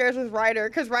 I'm upstairs with Ryder.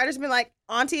 Because Ryder's been like,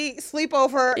 Auntie,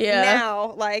 sleepover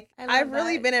now. Like, I've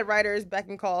really been at Ryder's beck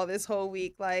and call this whole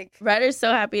week. Like, Ryder's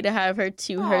so happy to have her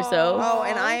to herself. Oh,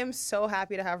 and I am so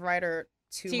happy to have Ryder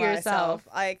to myself. Yourself.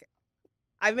 Like,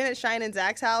 I've been at Cheyenne and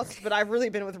Zach's house, but I've really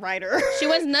been with Ryder. She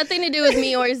wants nothing to do with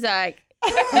me or Zach.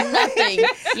 Nothing.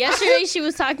 Yesterday, she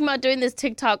was talking about doing this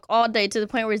TikTok all day to the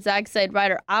point where Zach said,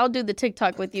 Ryder, I'll do the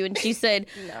TikTok with you. And she said,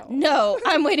 no,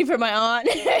 I'm waiting for my aunt.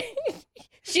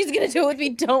 She's going to do it with me.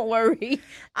 Don't worry.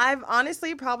 I've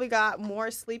honestly probably got more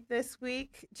sleep this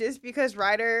week just because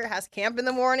Ryder has camp in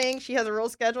the morning. She has a real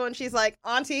schedule and she's like,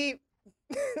 Auntie,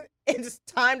 it's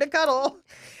time to cuddle.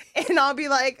 And I'll be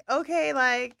like, okay,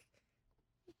 like,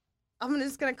 I'm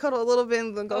just going to cuddle a little bit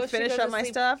and then go finish up my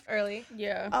stuff. Early.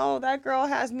 Yeah. Oh, that girl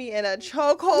has me in a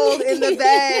chokehold in the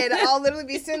bed. I'll literally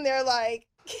be sitting there like,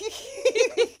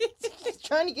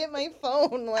 trying to get my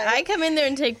phone. Like, I come in there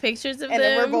and take pictures of them. And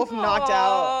then we're both knocked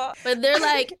out. But they're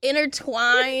like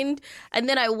intertwined. And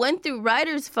then I went through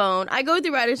Ryder's phone. I go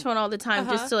through Ryder's phone all the time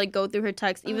just to like go through her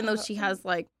text, even though she has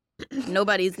like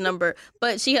nobody's number,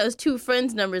 but she has 2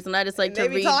 friends' numbers, and I just like to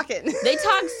read. Talking. They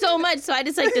talk so much, so I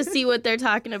just like to see what they're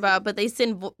talking about. But they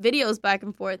send videos back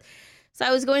and forth. So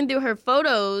I was going through her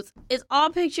photos. It's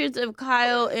all pictures of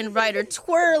Kyle and Ryder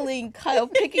twirling, Kyle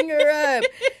picking her up.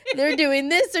 They're doing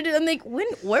this. I'm like, where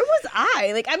was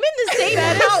I? Like, I'm in the same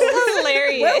house.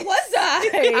 Hilarious. Where was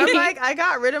I? I'm like, I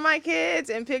got rid of my kids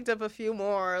and picked up a few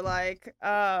more. Like,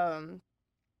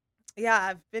 yeah,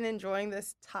 I've been enjoying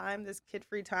this time, this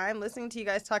kid-free time. Listening to you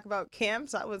guys talk about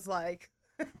camps, I was like,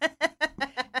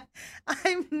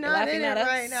 I'm not in it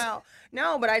right now.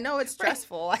 No, but I know it's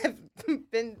stressful. I've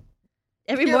been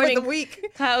every morning. The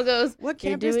week. Kyle goes, "What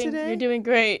camp is today? You're doing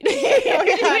great.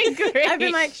 You're doing great." I've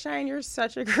been like, Cheyenne, you're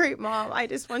such a great mom. I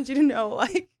just want you to know,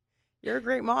 like, you're a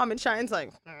great mom. And Cheyenne's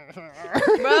like,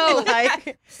 bro,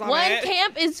 like, one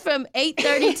camp is from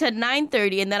 8:30 to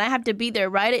 9:30, and then I have to be there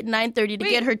right at 9:30 to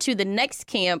get her to the next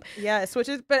camp. Yes, which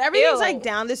is, but everything's like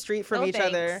down the street from each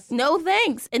other. No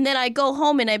thanks. And then I go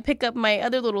home and I pick up my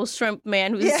other little shrimp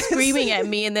man who's screaming at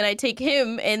me, and then I take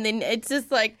him, and then it's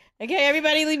just like, okay,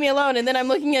 everybody leave me alone. And then I'm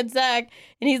looking at Zach,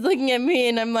 and he's looking at me,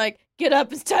 and I'm like, get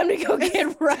up, it's time to go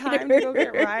get Ryder. Time to go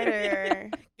get Ryder.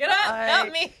 Get up,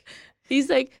 help me. He's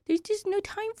like, there's just no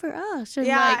time for us. And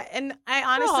yeah, like, and I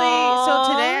honestly,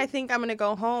 so today I think I'm going to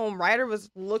go home. Ryder was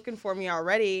looking for me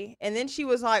already. And then she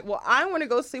was like, well, I want to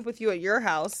go sleep with you at your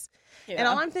house. Yeah. And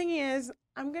all I'm thinking is,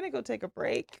 I'm going to go take a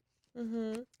break.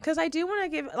 Because I do want to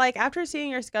give, like, after seeing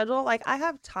your schedule, like, I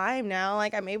have time now.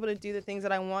 Like, I'm able to do the things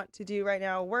that I want to do right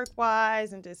now,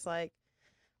 work-wise and just, like,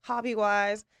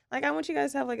 hobby-wise. Like, I want you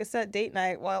guys to have, like, a set date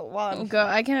night while I'm, girl,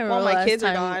 I can't remember while my last kids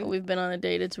are time gone. We've been on a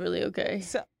date. It's really okay.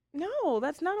 So, no,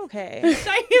 that's not okay. We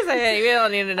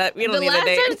don't need a date. The last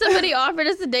time somebody offered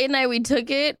us a date night, we took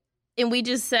it, and we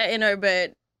just sat in our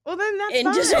bed. Well, then that's and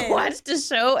fine. just watched the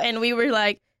show, and we were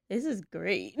like, this is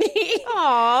great.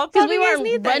 Aw, because we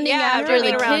weren't running after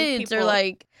the kids people. or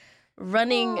like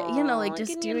running, you know, like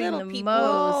just doing the people.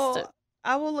 most. Well,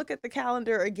 I will look at the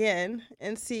calendar again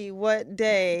and see what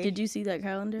day. Did you see that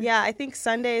calendar? Yeah, I think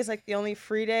Sunday is like the only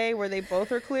free day where they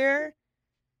both are clear.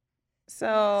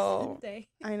 So Sunday.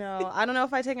 I know. I don't know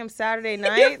if I take him Saturday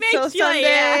night. So Sunday.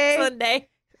 Yeah, Sunday.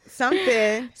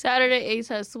 Something. Saturday, Ace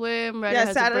has swim. Ryder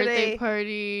has Saturday. a birthday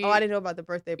party. Oh, I didn't know about the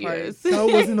birthday party. Yes. That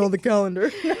wasn't on the calendar.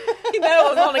 That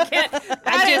was on the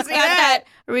I just got that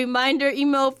reminder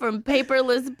email from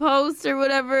Paperless Post or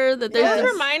whatever that there's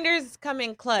Those reminders come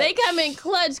in clutch. They come in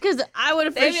clutch because I would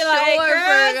have for They be sure like,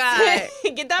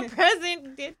 forgot. Get that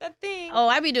present, get that thing. Oh,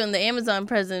 I be doing the Amazon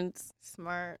presents.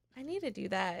 Smart. I need to do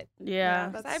that. Yeah.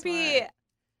 That's I'd smart. be.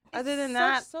 Other than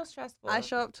that, so stressful. I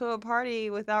show up to a party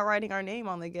without writing our name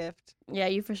on the gift. Yeah,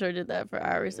 you for sure did that for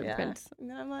Iris and Prince. And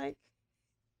then I'm like,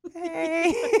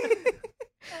 hey.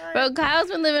 Bro, Kyle's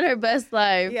been living her best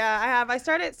life. Yeah, I have. I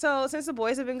started, so since the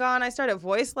boys have been gone, I started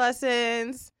voice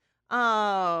lessons.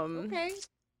 Okay.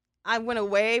 I went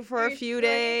away for a few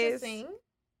days. To sing?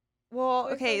 Well,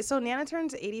 okay, so Nana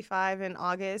turns 85 in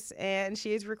August, and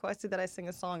she has requested that I sing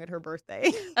a song at her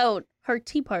birthday. Oh, her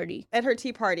tea party. At her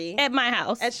tea party. At my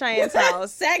house. At Cheyenne's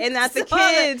house. And that the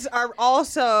kids are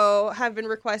also have been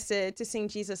requested to sing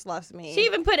Jesus Loves Me. She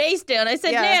even put Ace down. I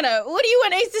said, Nana, what do you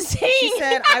want Ace to sing? She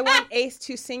said, I want Ace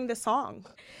to sing the song.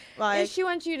 Like, and she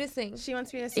wants you to sing. she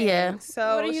wants me to sing. Yeah.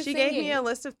 So What are you she gave me singing? a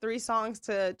list of 3 songs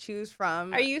to choose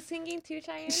from. Are you singing too,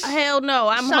 Cheyenne? Hell no,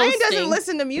 I'm Cheyenne hosting. doesn't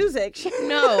listen to music.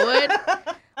 No,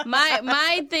 what?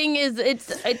 My thing is it's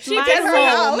She my does her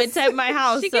home. house. It's at my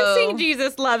house. She so can sing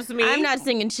 "Jesus Loves Me." I'm not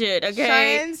singing shit. Okay,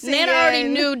 Cheyenne's Nana already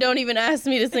singing. knew. Don't even ask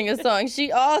me to sing a song. She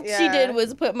Yeah. did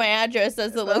was put my address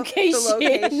as the location. The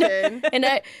location.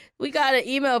 And we got an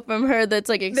email from her that's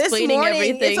like This explaining morning,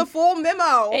 everything. it's a full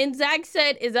memo. And Zach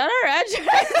said, "Is that our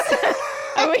address?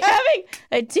 Are we having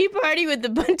a tea party with a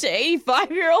bunch of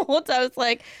 85-year-olds?" I was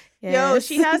like, yes. Yo,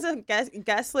 she has a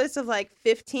guest list of like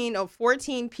 15 or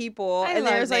 14 people, I and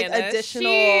love there's like Nana.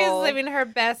 additional She's living her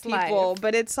best people. life.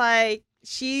 But it's like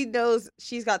she knows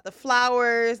she's got the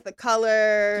flowers, the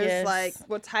colors, Yes. like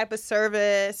what type of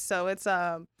service. So it's It's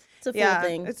a full yeah,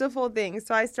 thing. it's a full thing.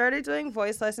 So I started doing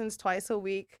voice lessons twice a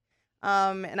week,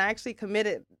 and I actually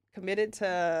committed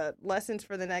to lessons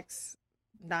for the next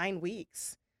 9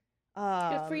 weeks.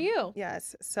 Good for you.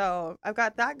 Yes. So I've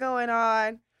got that going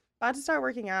on. About to start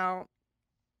working out.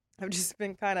 I've just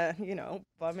been kind of,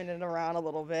 bumming it around a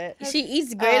little bit. She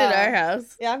eats great at our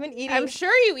house. Yeah, I've been eating. I'm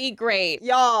sure you eat great.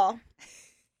 Y'all.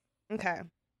 Okay.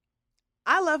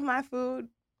 I love my food.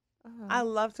 Uh-huh. I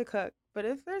love to cook. But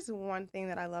if there's one thing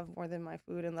that I love more than my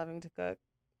food and loving to cook,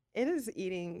 it is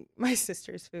eating my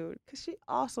sister's food. Because she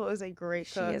also is a great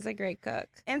She cook. is a great cook.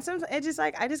 And sometimes it's just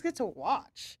like, I just get to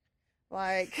watch.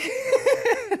 Like,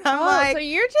 I'm So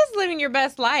you're just living your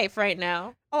best life right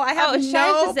now. I have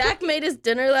no. Zach made us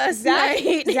dinner last Zach,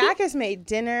 night. Zach has made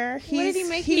dinner. What did he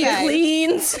make He you guys?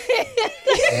 cleans.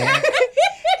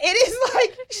 It is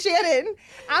like, Shannon,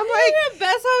 I'm like, the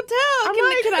best hotel. I'm Can,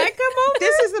 like, can I come over?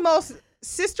 this is the most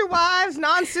sister wives,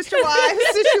 non-sister wives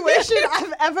situation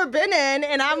I've ever been in.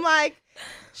 And I'm like,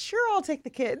 sure, I'll take the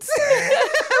kids.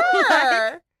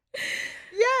 Sure.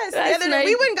 Yes. That's The other day, nice.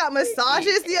 we went and got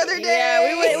massages the other day.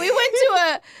 Yeah, we went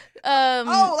to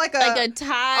a like a a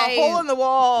Thai hole in the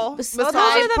wall massage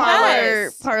massage are the parlor.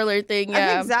 best. parlor thing. I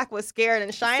Yeah, think Zach was scared,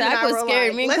 and Shine Zach and I was were scared.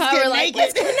 like, Me and let's Kyle get were like,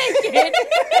 naked. let's get naked.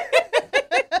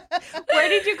 Where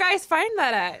did you guys find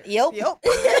that at? Yep. Yep.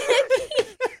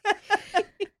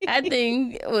 That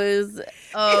thing was It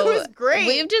was great.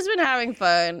 We've just been having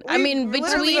fun. I We mean,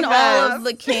 literally between all have. of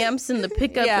the camps and the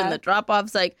pickup Yeah. and the drop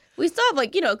offs, like we still have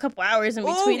like, a couple hours in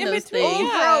between in those between, things.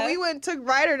 yeah. Girl, we took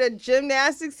Ryder to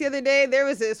gymnastics the other day. There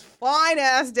was this fine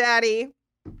ass daddy.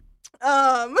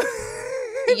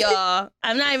 Y'all,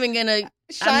 I'm not even gonna.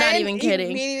 Cheyenne even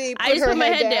kidding. immediately I just her put my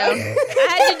head down.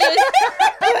 I had to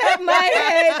just put my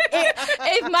head.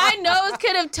 If my nose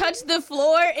could have touched the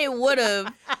floor, it would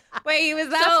have. Wait, was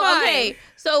that So fun? okay,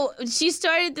 so she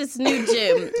started this new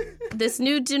gym, this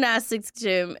new gymnastics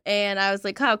gym, and I was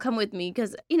like, "Kyle, come with me,"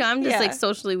 because I'm just Yeah. like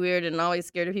socially weird and always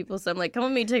scared of people. So I'm like, "Come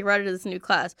with me, take Ryder to this new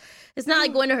class." It's not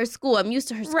like going to her school. I'm used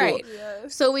to her school. Right.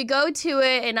 So we go to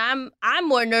it, and I'm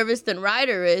more nervous than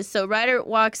Ryder is. So Ryder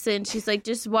walks in. She's like,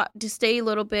 just stay a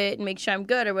little bit and make sure I'm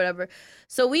good or whatever.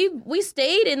 So we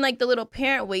stayed in like the little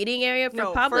parent waiting area for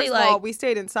No, probably first like. of all, we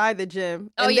stayed inside the gym.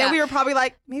 Oh, And yeah. then we were probably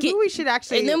like, maybe we should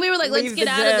actually. And then we were like, let's leave get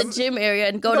the out of gym. the gym area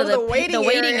and go Go to to the the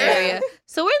waiting area. area.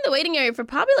 So we're in the waiting area for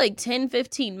probably like 10,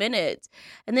 15 minutes.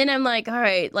 And then I'm like, all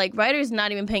right, like Ryder's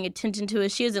not even paying attention to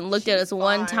us. She hasn't looked at us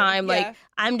one fine. time. Yeah. Like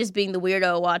I'm just being the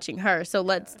weirdo watching her. So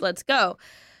let's go.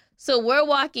 So we're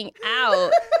walking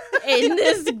out, and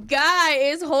this guy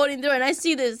is holding the door, and I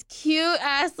see this cute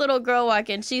ass little girl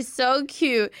walking. She's so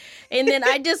cute, and then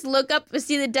I just look up to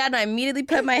see the dad, and I immediately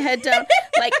put my head down,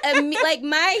 like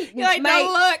my You're like,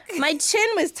 don't look. my chin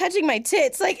was touching my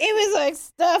tits, like it was like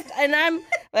stuffed, and I'm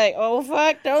like, oh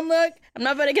fuck, don't look. I'm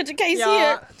not about to catch a case Y'all,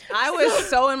 here, I was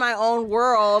so in my own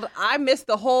world. I missed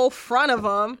the whole front of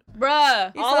him.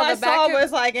 bruh. All saw I the back saw of-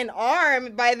 was like an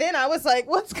arm. By then, I was like,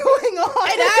 "What's going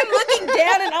on?" And I'm looking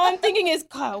down, and all I'm thinking is,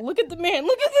 Kyle, look at the man,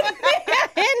 look at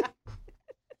the man.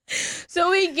 So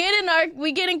we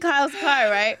get in Kyle's car,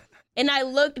 right? And I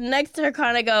look next to her car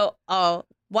and I go, oh,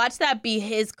 watch that be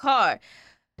his car.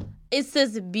 It's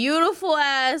this beautiful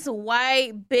ass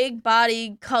white big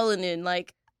body Cullinan.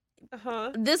 Like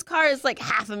Uh-huh. this car is like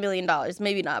 $500,000,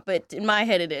 maybe not, but in my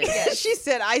head it is. She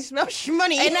said, "I smell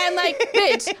money." And I'm like,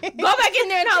 bitch, go back in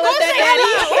there and holler at that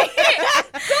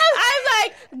daddy. I'm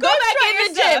like, go back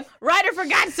in the gym. Ryder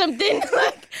forgot something.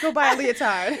 Like, "Go buy a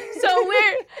leotard." so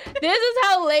this is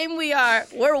how lame we are.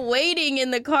 We're waiting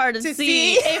in the car to see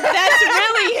see. if that's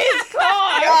really his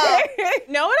car.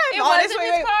 No, what I'm It honest wasn't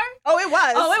with his car? Oh, it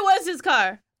was. Oh, it was his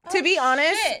car. To be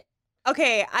honest, Shit.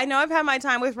 okay, I know I've had my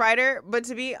time with Ryder, but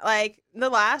to be like the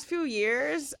last few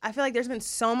years, I feel like there's been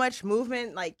so much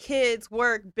movement, like kids,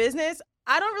 work, business.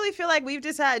 I don't really feel like we've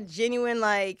just had genuine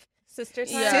like Sister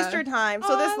time. Yeah. Sister time. So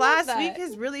Oh, I this love last that. week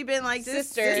has really been like this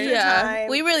Sister. sister Yeah, time.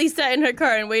 we really sat in her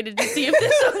car and waited to see if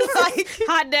this was Like-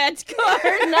 hot dad's car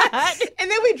or not. And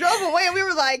then we drove away and we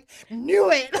were like, knew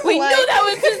it. We Like, knew that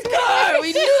was his car.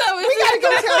 We knew that was we his gotta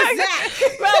go car. tell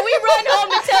Zach. Bro, we run home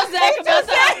to tell Zach about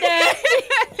the hot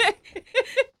dad.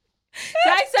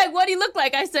 Zach's like, what he looked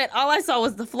like? I said, all I saw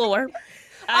was the floor.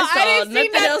 I saw didn't see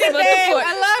nothing else nothing, but the babe. floor.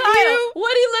 I love Kyle, you.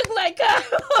 what he look like,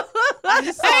 Kyle? I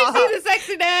just saw, I didn't see the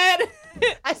sexy dad.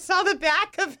 I saw the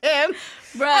back of him.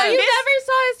 Bro, You never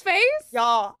saw his face?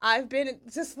 Y'all, I've been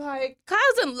just like,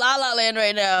 Kyle's in La La Land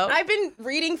right now. I've been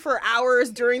reading for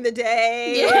hours during the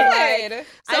day. Yeah. Like,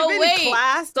 So I've been wait, in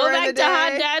class Go during back the to day.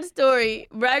 Hot Dad's story.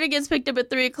 Ryder gets picked up at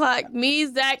 3 o'clock. Me,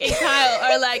 Zach, and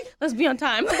Kyle are like, let's be on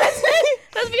time.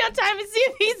 Let's be on time and see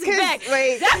if he's 'Cause, back.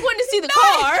 wait. Zach wanted to see the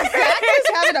car. Zach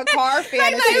is having a car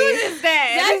fantasy.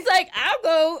 Zach's like, I'll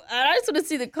go. And I just want to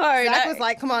see the car. And Zach I- was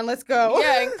like, come on, let's go.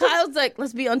 yeah, and Kyle's like,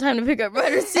 let's be on time to pick up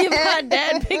Ryder. See if Hot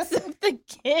Dad picks up the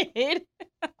kid.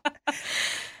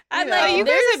 I'm You know, like, You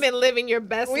guys there's, have been living your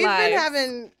best We've life. been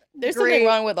having there's great- something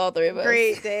wrong with all three of us.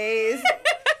 great days.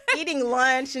 Eating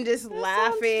lunch and just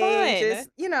laughing. fun. Just,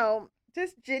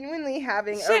 just genuinely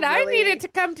having Shit, a I really needed to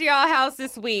come to y'all house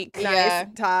this week. nice Yeah.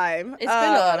 time. It's been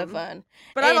a lot of Um, fun.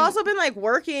 But I've And- also been like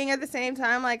working at the same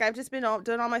time. Like I've just been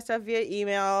doing all my stuff via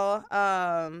email.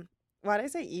 Why did I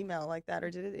say email like that, or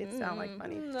did it sound like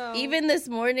funny? No. Even this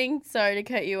morning, sorry to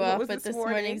cut you What off, was but this this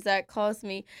morning morning? Zach calls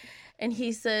me and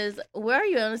he says, where are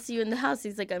you? I want to see you in the house.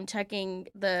 He's like, I'm checking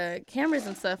the cameras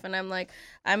and stuff. And I'm like,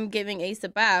 I'm giving Ace a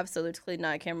bath, so there's clearly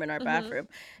not a camera in our bathroom.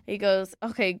 He goes,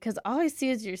 okay, because all I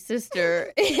see is your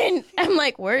sister. And I'm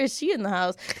like, where is she in the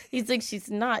house? He's like,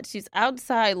 she's not. She's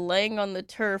outside laying on the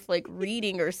turf, like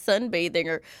reading or sunbathing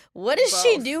or what is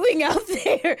she Both. doing out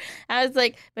there? I was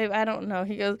like, babe, I don't know.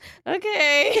 He goes,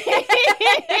 okay.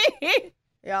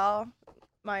 Y'all,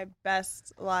 my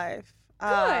best life.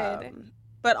 Good.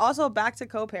 But also back to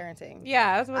co-parenting.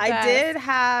 Yeah, I was about to I ask. did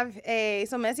have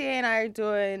so Messier and I are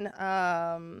doing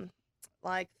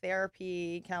like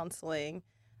therapy counseling.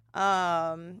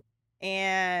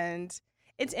 And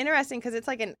it's interesting because it's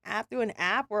like an app through an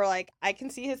app where like I can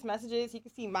see his messages, he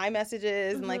can see my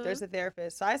messages, and like there's a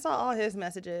therapist. So I saw all his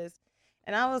messages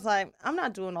and I was like, I'm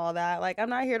not doing all that. Like I'm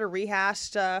not here to rehash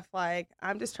stuff. Like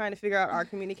I'm just trying to figure out our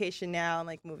communication now and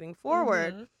like moving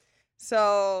forward. Mhm.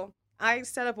 So I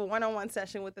set up a one-on-one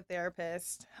session with the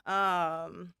therapist.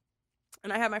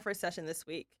 And I had my first session this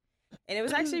week. And it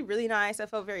was actually really nice. I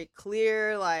felt very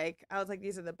clear. Like I was like,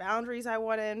 these are the boundaries I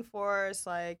want to enforce.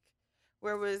 Like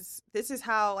this is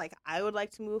how like I would like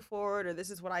to move forward, or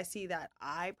this is what I see that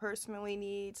I personally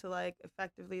need to like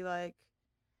effectively like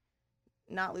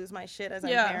not lose my shit as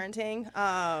Yeah. I'm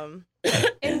parenting.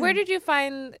 And where did you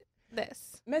find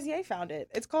this? Messier found it.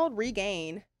 It's called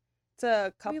Regain. It's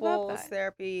a We love couples that.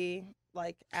 therapy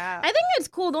like app. I think it's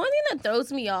cool. The only thing that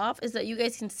throws me off is that you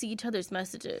guys can see each other's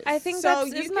messages. I think so that's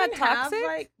you isn't can that toxic? have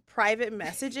like private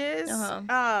messages.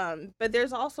 Uh-huh. But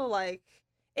there's also like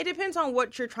it depends on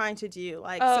what you're trying to do.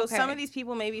 Like Oh, so some okay. of these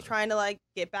people may be trying to like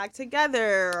get back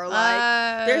together or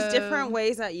like there's different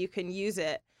ways that you can use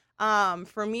it.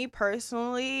 For me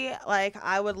personally, like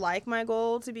I would like my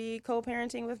goal to be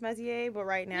co-parenting with Messier, but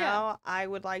right now I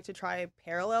would like to try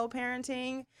parallel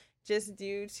parenting just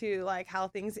due to like how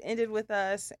things ended with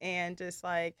us and just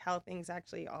like how things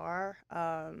actually are.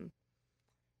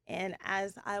 And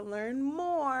as I learn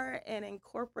more and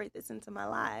incorporate this into my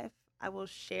life, I will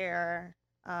share.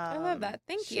 I love that.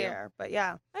 Thank you. share. But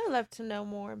yeah, I would love to know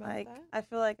more about like that. I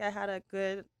feel like I had a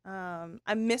good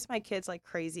I miss my kids like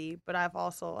crazy, but I've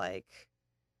also like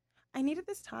I needed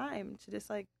this time to just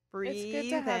like breathe. It's good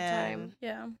to have and- time.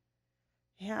 Yeah.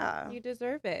 Yeah. You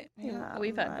deserve it. Yeah,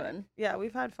 We've had like- fun. Yeah,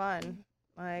 we've had fun.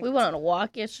 Like We went on a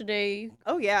walk yesterday.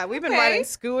 oh yeah, we've been Okay. riding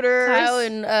scooters. Kyle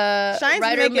and Shine's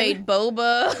Ryder making made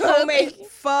boba. homemade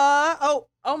pho.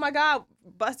 Oh my God,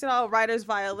 busted out Ryder's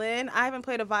violin. I haven't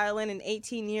played a violin in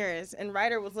 18 years, and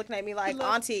Ryder was looking at me like,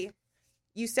 Auntie,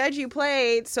 you said you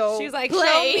played, so She was like,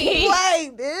 Play. show me.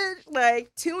 play, bitch. Like,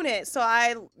 tune it. So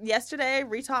I yesterday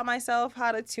retaught myself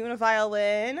how to tune a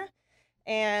violin,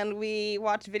 and we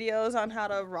watched videos on how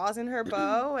to rosin her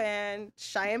bow, and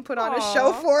Cheyenne put on a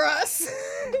show Aw. for us.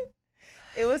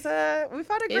 We've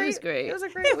had a It great. was great. It was a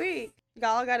great week.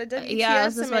 Y'all got a WTF? Yeah,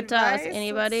 this is some what to ask. advice?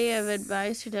 Anybody have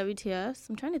advice for WTFs?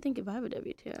 I'm trying to think if I have a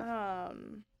WTF.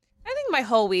 I think my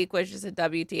whole week was just a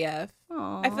WTF.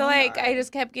 Aww. I feel like I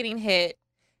just kept getting hit.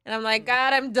 And I'm like,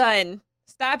 God, I'm done.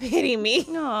 Stop hitting me.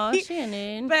 Aw,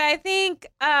 Shannon. But I think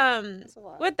That's a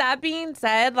lot. with that being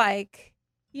said, like,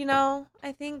 you know,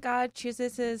 I think God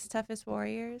chooses his toughest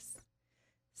warriors.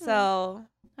 So,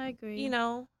 I agree. you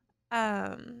know,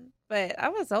 But I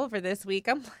was over this week.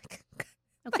 I'm like,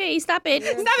 okay, stop it.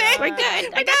 Stop it. We're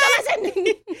good. I got to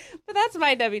listen. But that's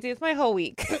my WT. It's my whole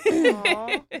week.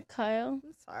 Kyle?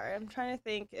 I'm sorry. I'm trying to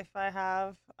think if I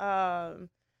have.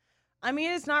 I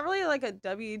mean, it's not really like a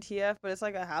WTF, but it's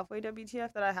like a halfway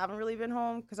WTF that I haven't really been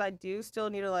home because I do still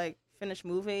need to like finish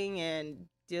moving and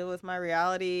deal with my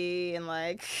reality and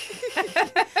like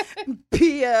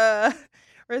be a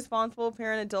responsible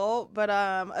parent adult. But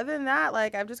other than that,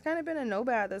 like I've just kind of been a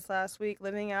nomad this last week,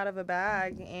 living out of a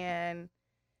bag, and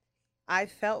I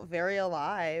felt very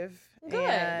alive. Good.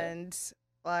 And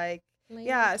like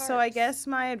so I guess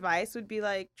my advice would be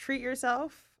like treat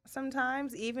yourself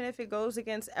sometimes, even if it goes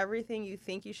against everything you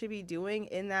think you should be doing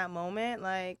in that moment.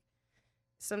 Like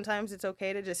sometimes it's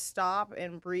okay to just stop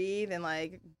and breathe and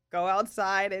like go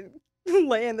outside and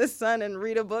lay in the sun and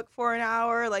read a book for an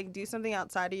hour, like do something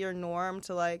outside of your norm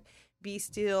to like be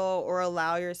still or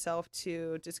allow yourself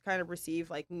to just kind of receive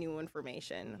like new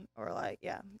information or like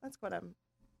that's what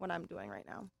I'm doing right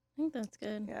now. I think that's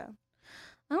good. Yeah.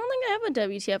 I don't think I have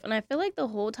a WTF, and I feel like the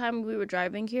whole time we were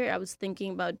driving here, I was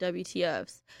thinking about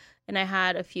WTFs, and I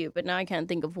had a few, but now I can't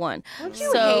think of one. Don't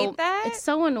you hate that? It's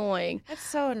so annoying. That's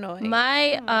so annoying.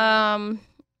 My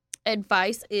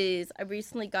advice is I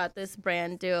recently got this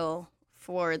brand deal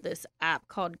for this app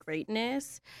called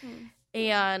Greatness,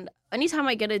 and anytime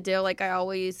I get a deal, like I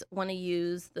always want to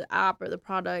use the app or the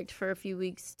product for a few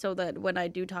weeks so that when I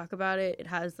do talk about it, it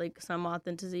has like some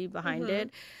authenticity behind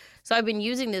it. So I've been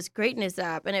using this Greatness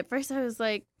app, and at first I was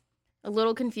like a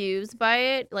little confused by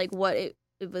it, like what it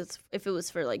was, if it was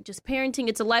for like just parenting.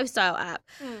 It's a lifestyle app.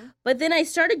 But then I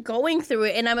started going through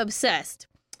it, and I'm obsessed.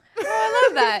 Oh, I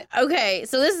love that. Okay,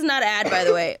 so this is not an ad, by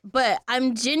the way, but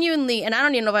I'm genuinely, and I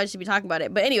don't even know if I should be talking about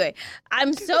it, but anyway,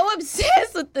 I'm so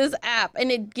obsessed with this app,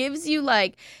 and it gives you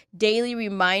like daily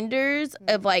reminders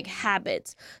of like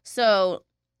habits. So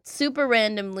super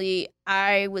randomly,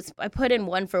 I put in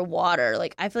one for water.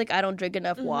 Like I feel like I don't drink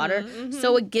enough water,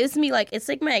 so it gives me like, it's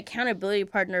like my accountability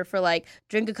partner for like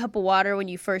drink a cup of water when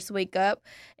you first wake up,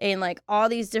 and like all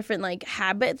these different like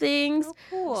habit things. Oh,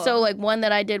 cool. So like one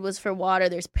that I did was for water.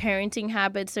 There's parenting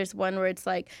habits. There's one where it's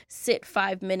like sit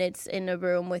 5 minutes in a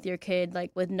room with your kid,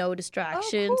 like with no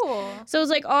distractions. Oh, cool. So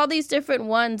it's like all these different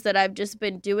ones that I've just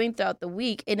been doing throughout the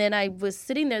week. And then I was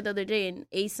sitting there the other day, and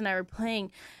Ace and I were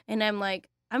playing, and I'm like,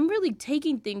 I'm really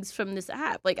taking things from this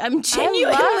app. Like I'm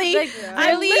genuinely,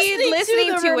 I'm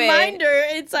listening to the reminder.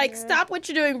 It's like, stop what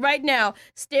you're doing right now.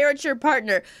 Stare at your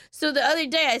partner. So the other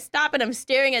day I stop and I'm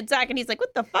staring at Zach, and he's like,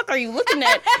 what the fuck are you looking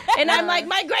at? And I'm like,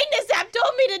 my Greatness app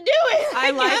told me to do it.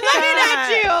 I like I'm that.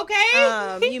 looking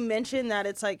at you, okay? You mentioned that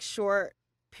it's like short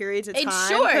periods of time. It's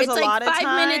short. It's a like lot of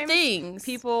 5-minute things.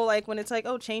 People, like, when it's like,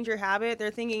 oh, change your habit,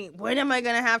 they're thinking, when am I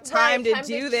going to have time to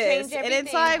do this? And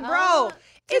it's like, bro,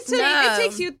 it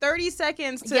takes you 30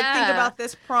 seconds to think about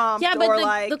this prompt. Yeah, but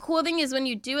or the cool thing is when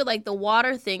you do it, like the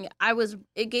water thing,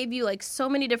 it gave you like so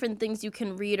many different things you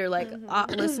can read or like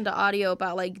listen to audio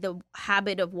about like the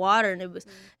habit of water, and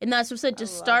and that's what I said.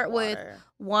 Just start with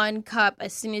 1 cup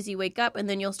as soon as you wake up, and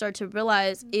then you'll start to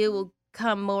realize it will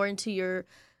come more into your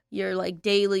like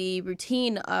daily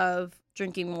routine of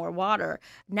drinking more water.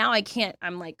 Now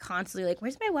I'm like constantly like,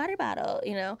 where's my water bottle,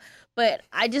 you know? But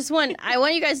I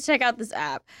want you guys to check out this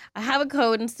app. I have a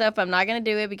code and stuff. I'm not going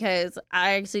to do it because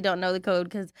I actually don't know the code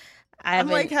because I'm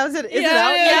like, how's it? Is it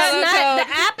out out yet?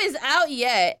 The app is out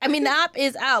yet. I mean, the app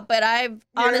is out, but I've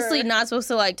honestly not supposed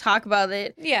to like talk about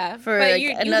it for like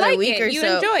another week or so.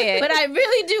 You enjoy it. But I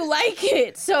really do like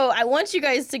it. So I want you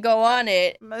guys to go on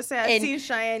it. I must say, I've seen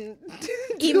Cheyenne.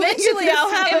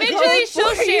 Eventually,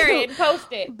 she'll share it and post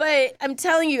it. But I'm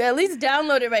telling you, at least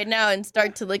download it right now and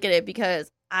start to look at it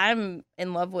because I'm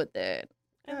in love with it.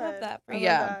 I love that for you.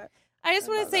 Yeah. I just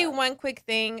want to say one quick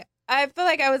thing. I feel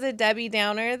like I was a Debbie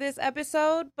Downer this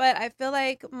episode, but I feel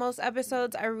like most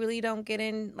episodes I really don't get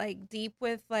in like deep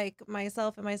with like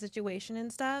myself and my situation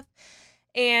and stuff.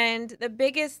 And the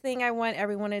biggest thing I want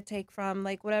everyone to take from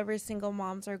like whatever single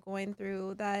moms are going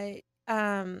through, that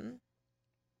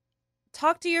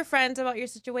talk to your friends about your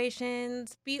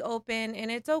situations, be open,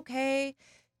 and it's okay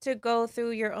to go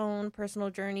through your own personal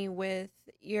journey with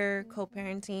your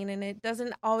co-parenting, and it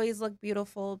doesn't always look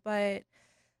beautiful, but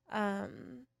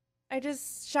I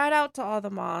just shout out to all the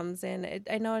moms, and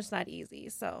I know it's not easy,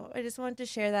 so I just wanted to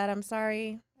share that. I'm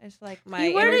sorry. I just like my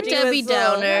you weren't a Debbie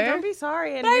Downer. Don't be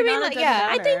sorry. And but I mean,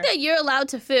 I think that you're allowed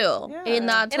to feel, and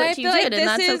that's what you did, and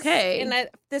that's okay. And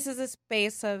this is a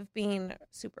space of being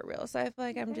super real, so I feel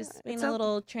like I'm just being a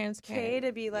little transparent. It's okay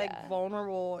to be like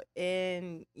vulnerable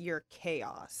in your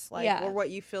chaos, or what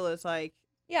you feel is like.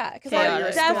 Yeah, because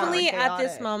I definitely at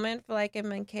this moment feel like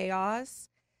I'm in chaos.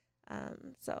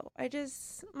 So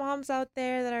moms out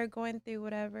there that are going through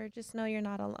whatever, just know you're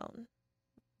not alone.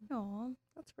 Oh,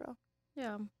 that's real.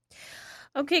 Yeah.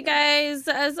 Okay, guys,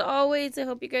 as always, I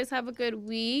hope you guys have a good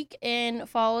week, and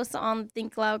follow us on the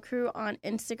Think Loud Crew on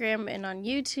Instagram and on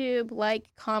YouTube. Like,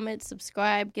 comment,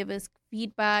 subscribe, give us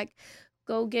feedback.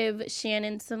 Go give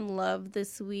Shannon some love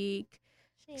this week.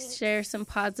 Thanks. Share some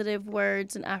positive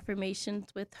words and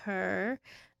affirmations with her.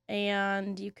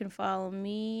 And you can follow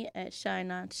me at Shy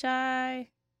Not Shy.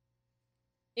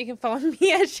 You can follow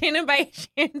me at Shannon by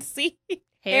Shannon C.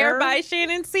 Hair by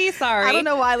Shannon C. Sorry. I don't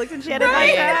know why I looked at Shannon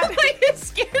like that. Like, it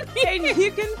scared me. And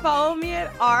you can follow me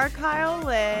at R.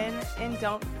 Lynn. And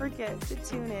don't forget to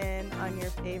tune in on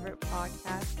your favorite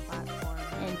podcast platform.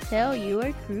 And tell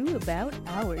your crew about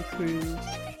our crew.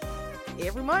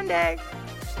 Every Monday.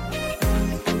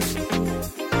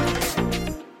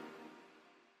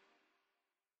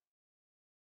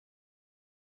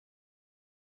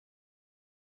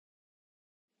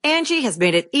 Angie has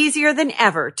made it easier than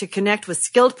ever to connect with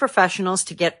skilled professionals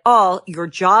to get all your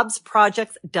jobs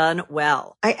projects done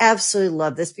well. I absolutely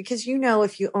love this because, you know,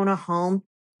 if you own a home,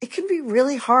 it can be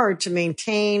really hard to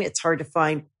maintain. It's hard to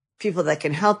find people that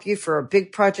can help you for a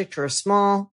big project or a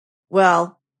small.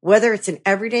 Well, whether it's in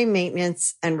everyday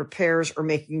maintenance and repairs or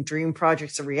making dream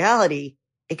projects a reality,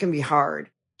 it can be hard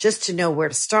just to know where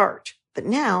to start. But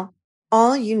now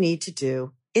all you need to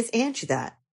do is Angie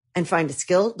that and find a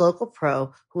skilled local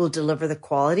pro who will deliver the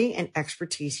quality and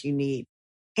expertise you need.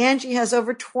 Angie has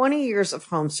over 20 years of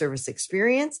home service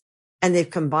experience, and they've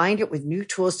combined it with new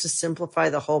tools to simplify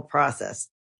the whole process.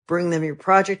 Bring them your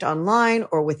project online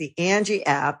or with the Angie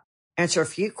app, answer a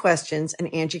few questions,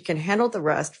 and Angie can handle the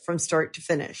rest from start to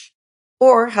finish.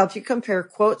 Or help you compare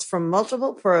quotes from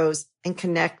multiple pros and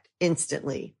connect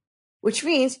instantly, which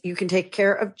means you can take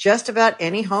care of just about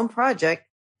any home project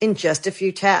in just a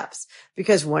few taps.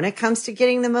 Because when it comes to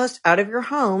getting the most out of your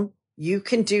home, you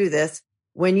can do this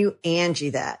when you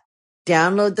Angie that.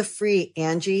 Download the free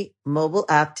Angie mobile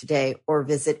app today or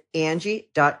visit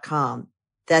Angie.com.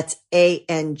 That's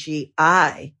ANGI.com.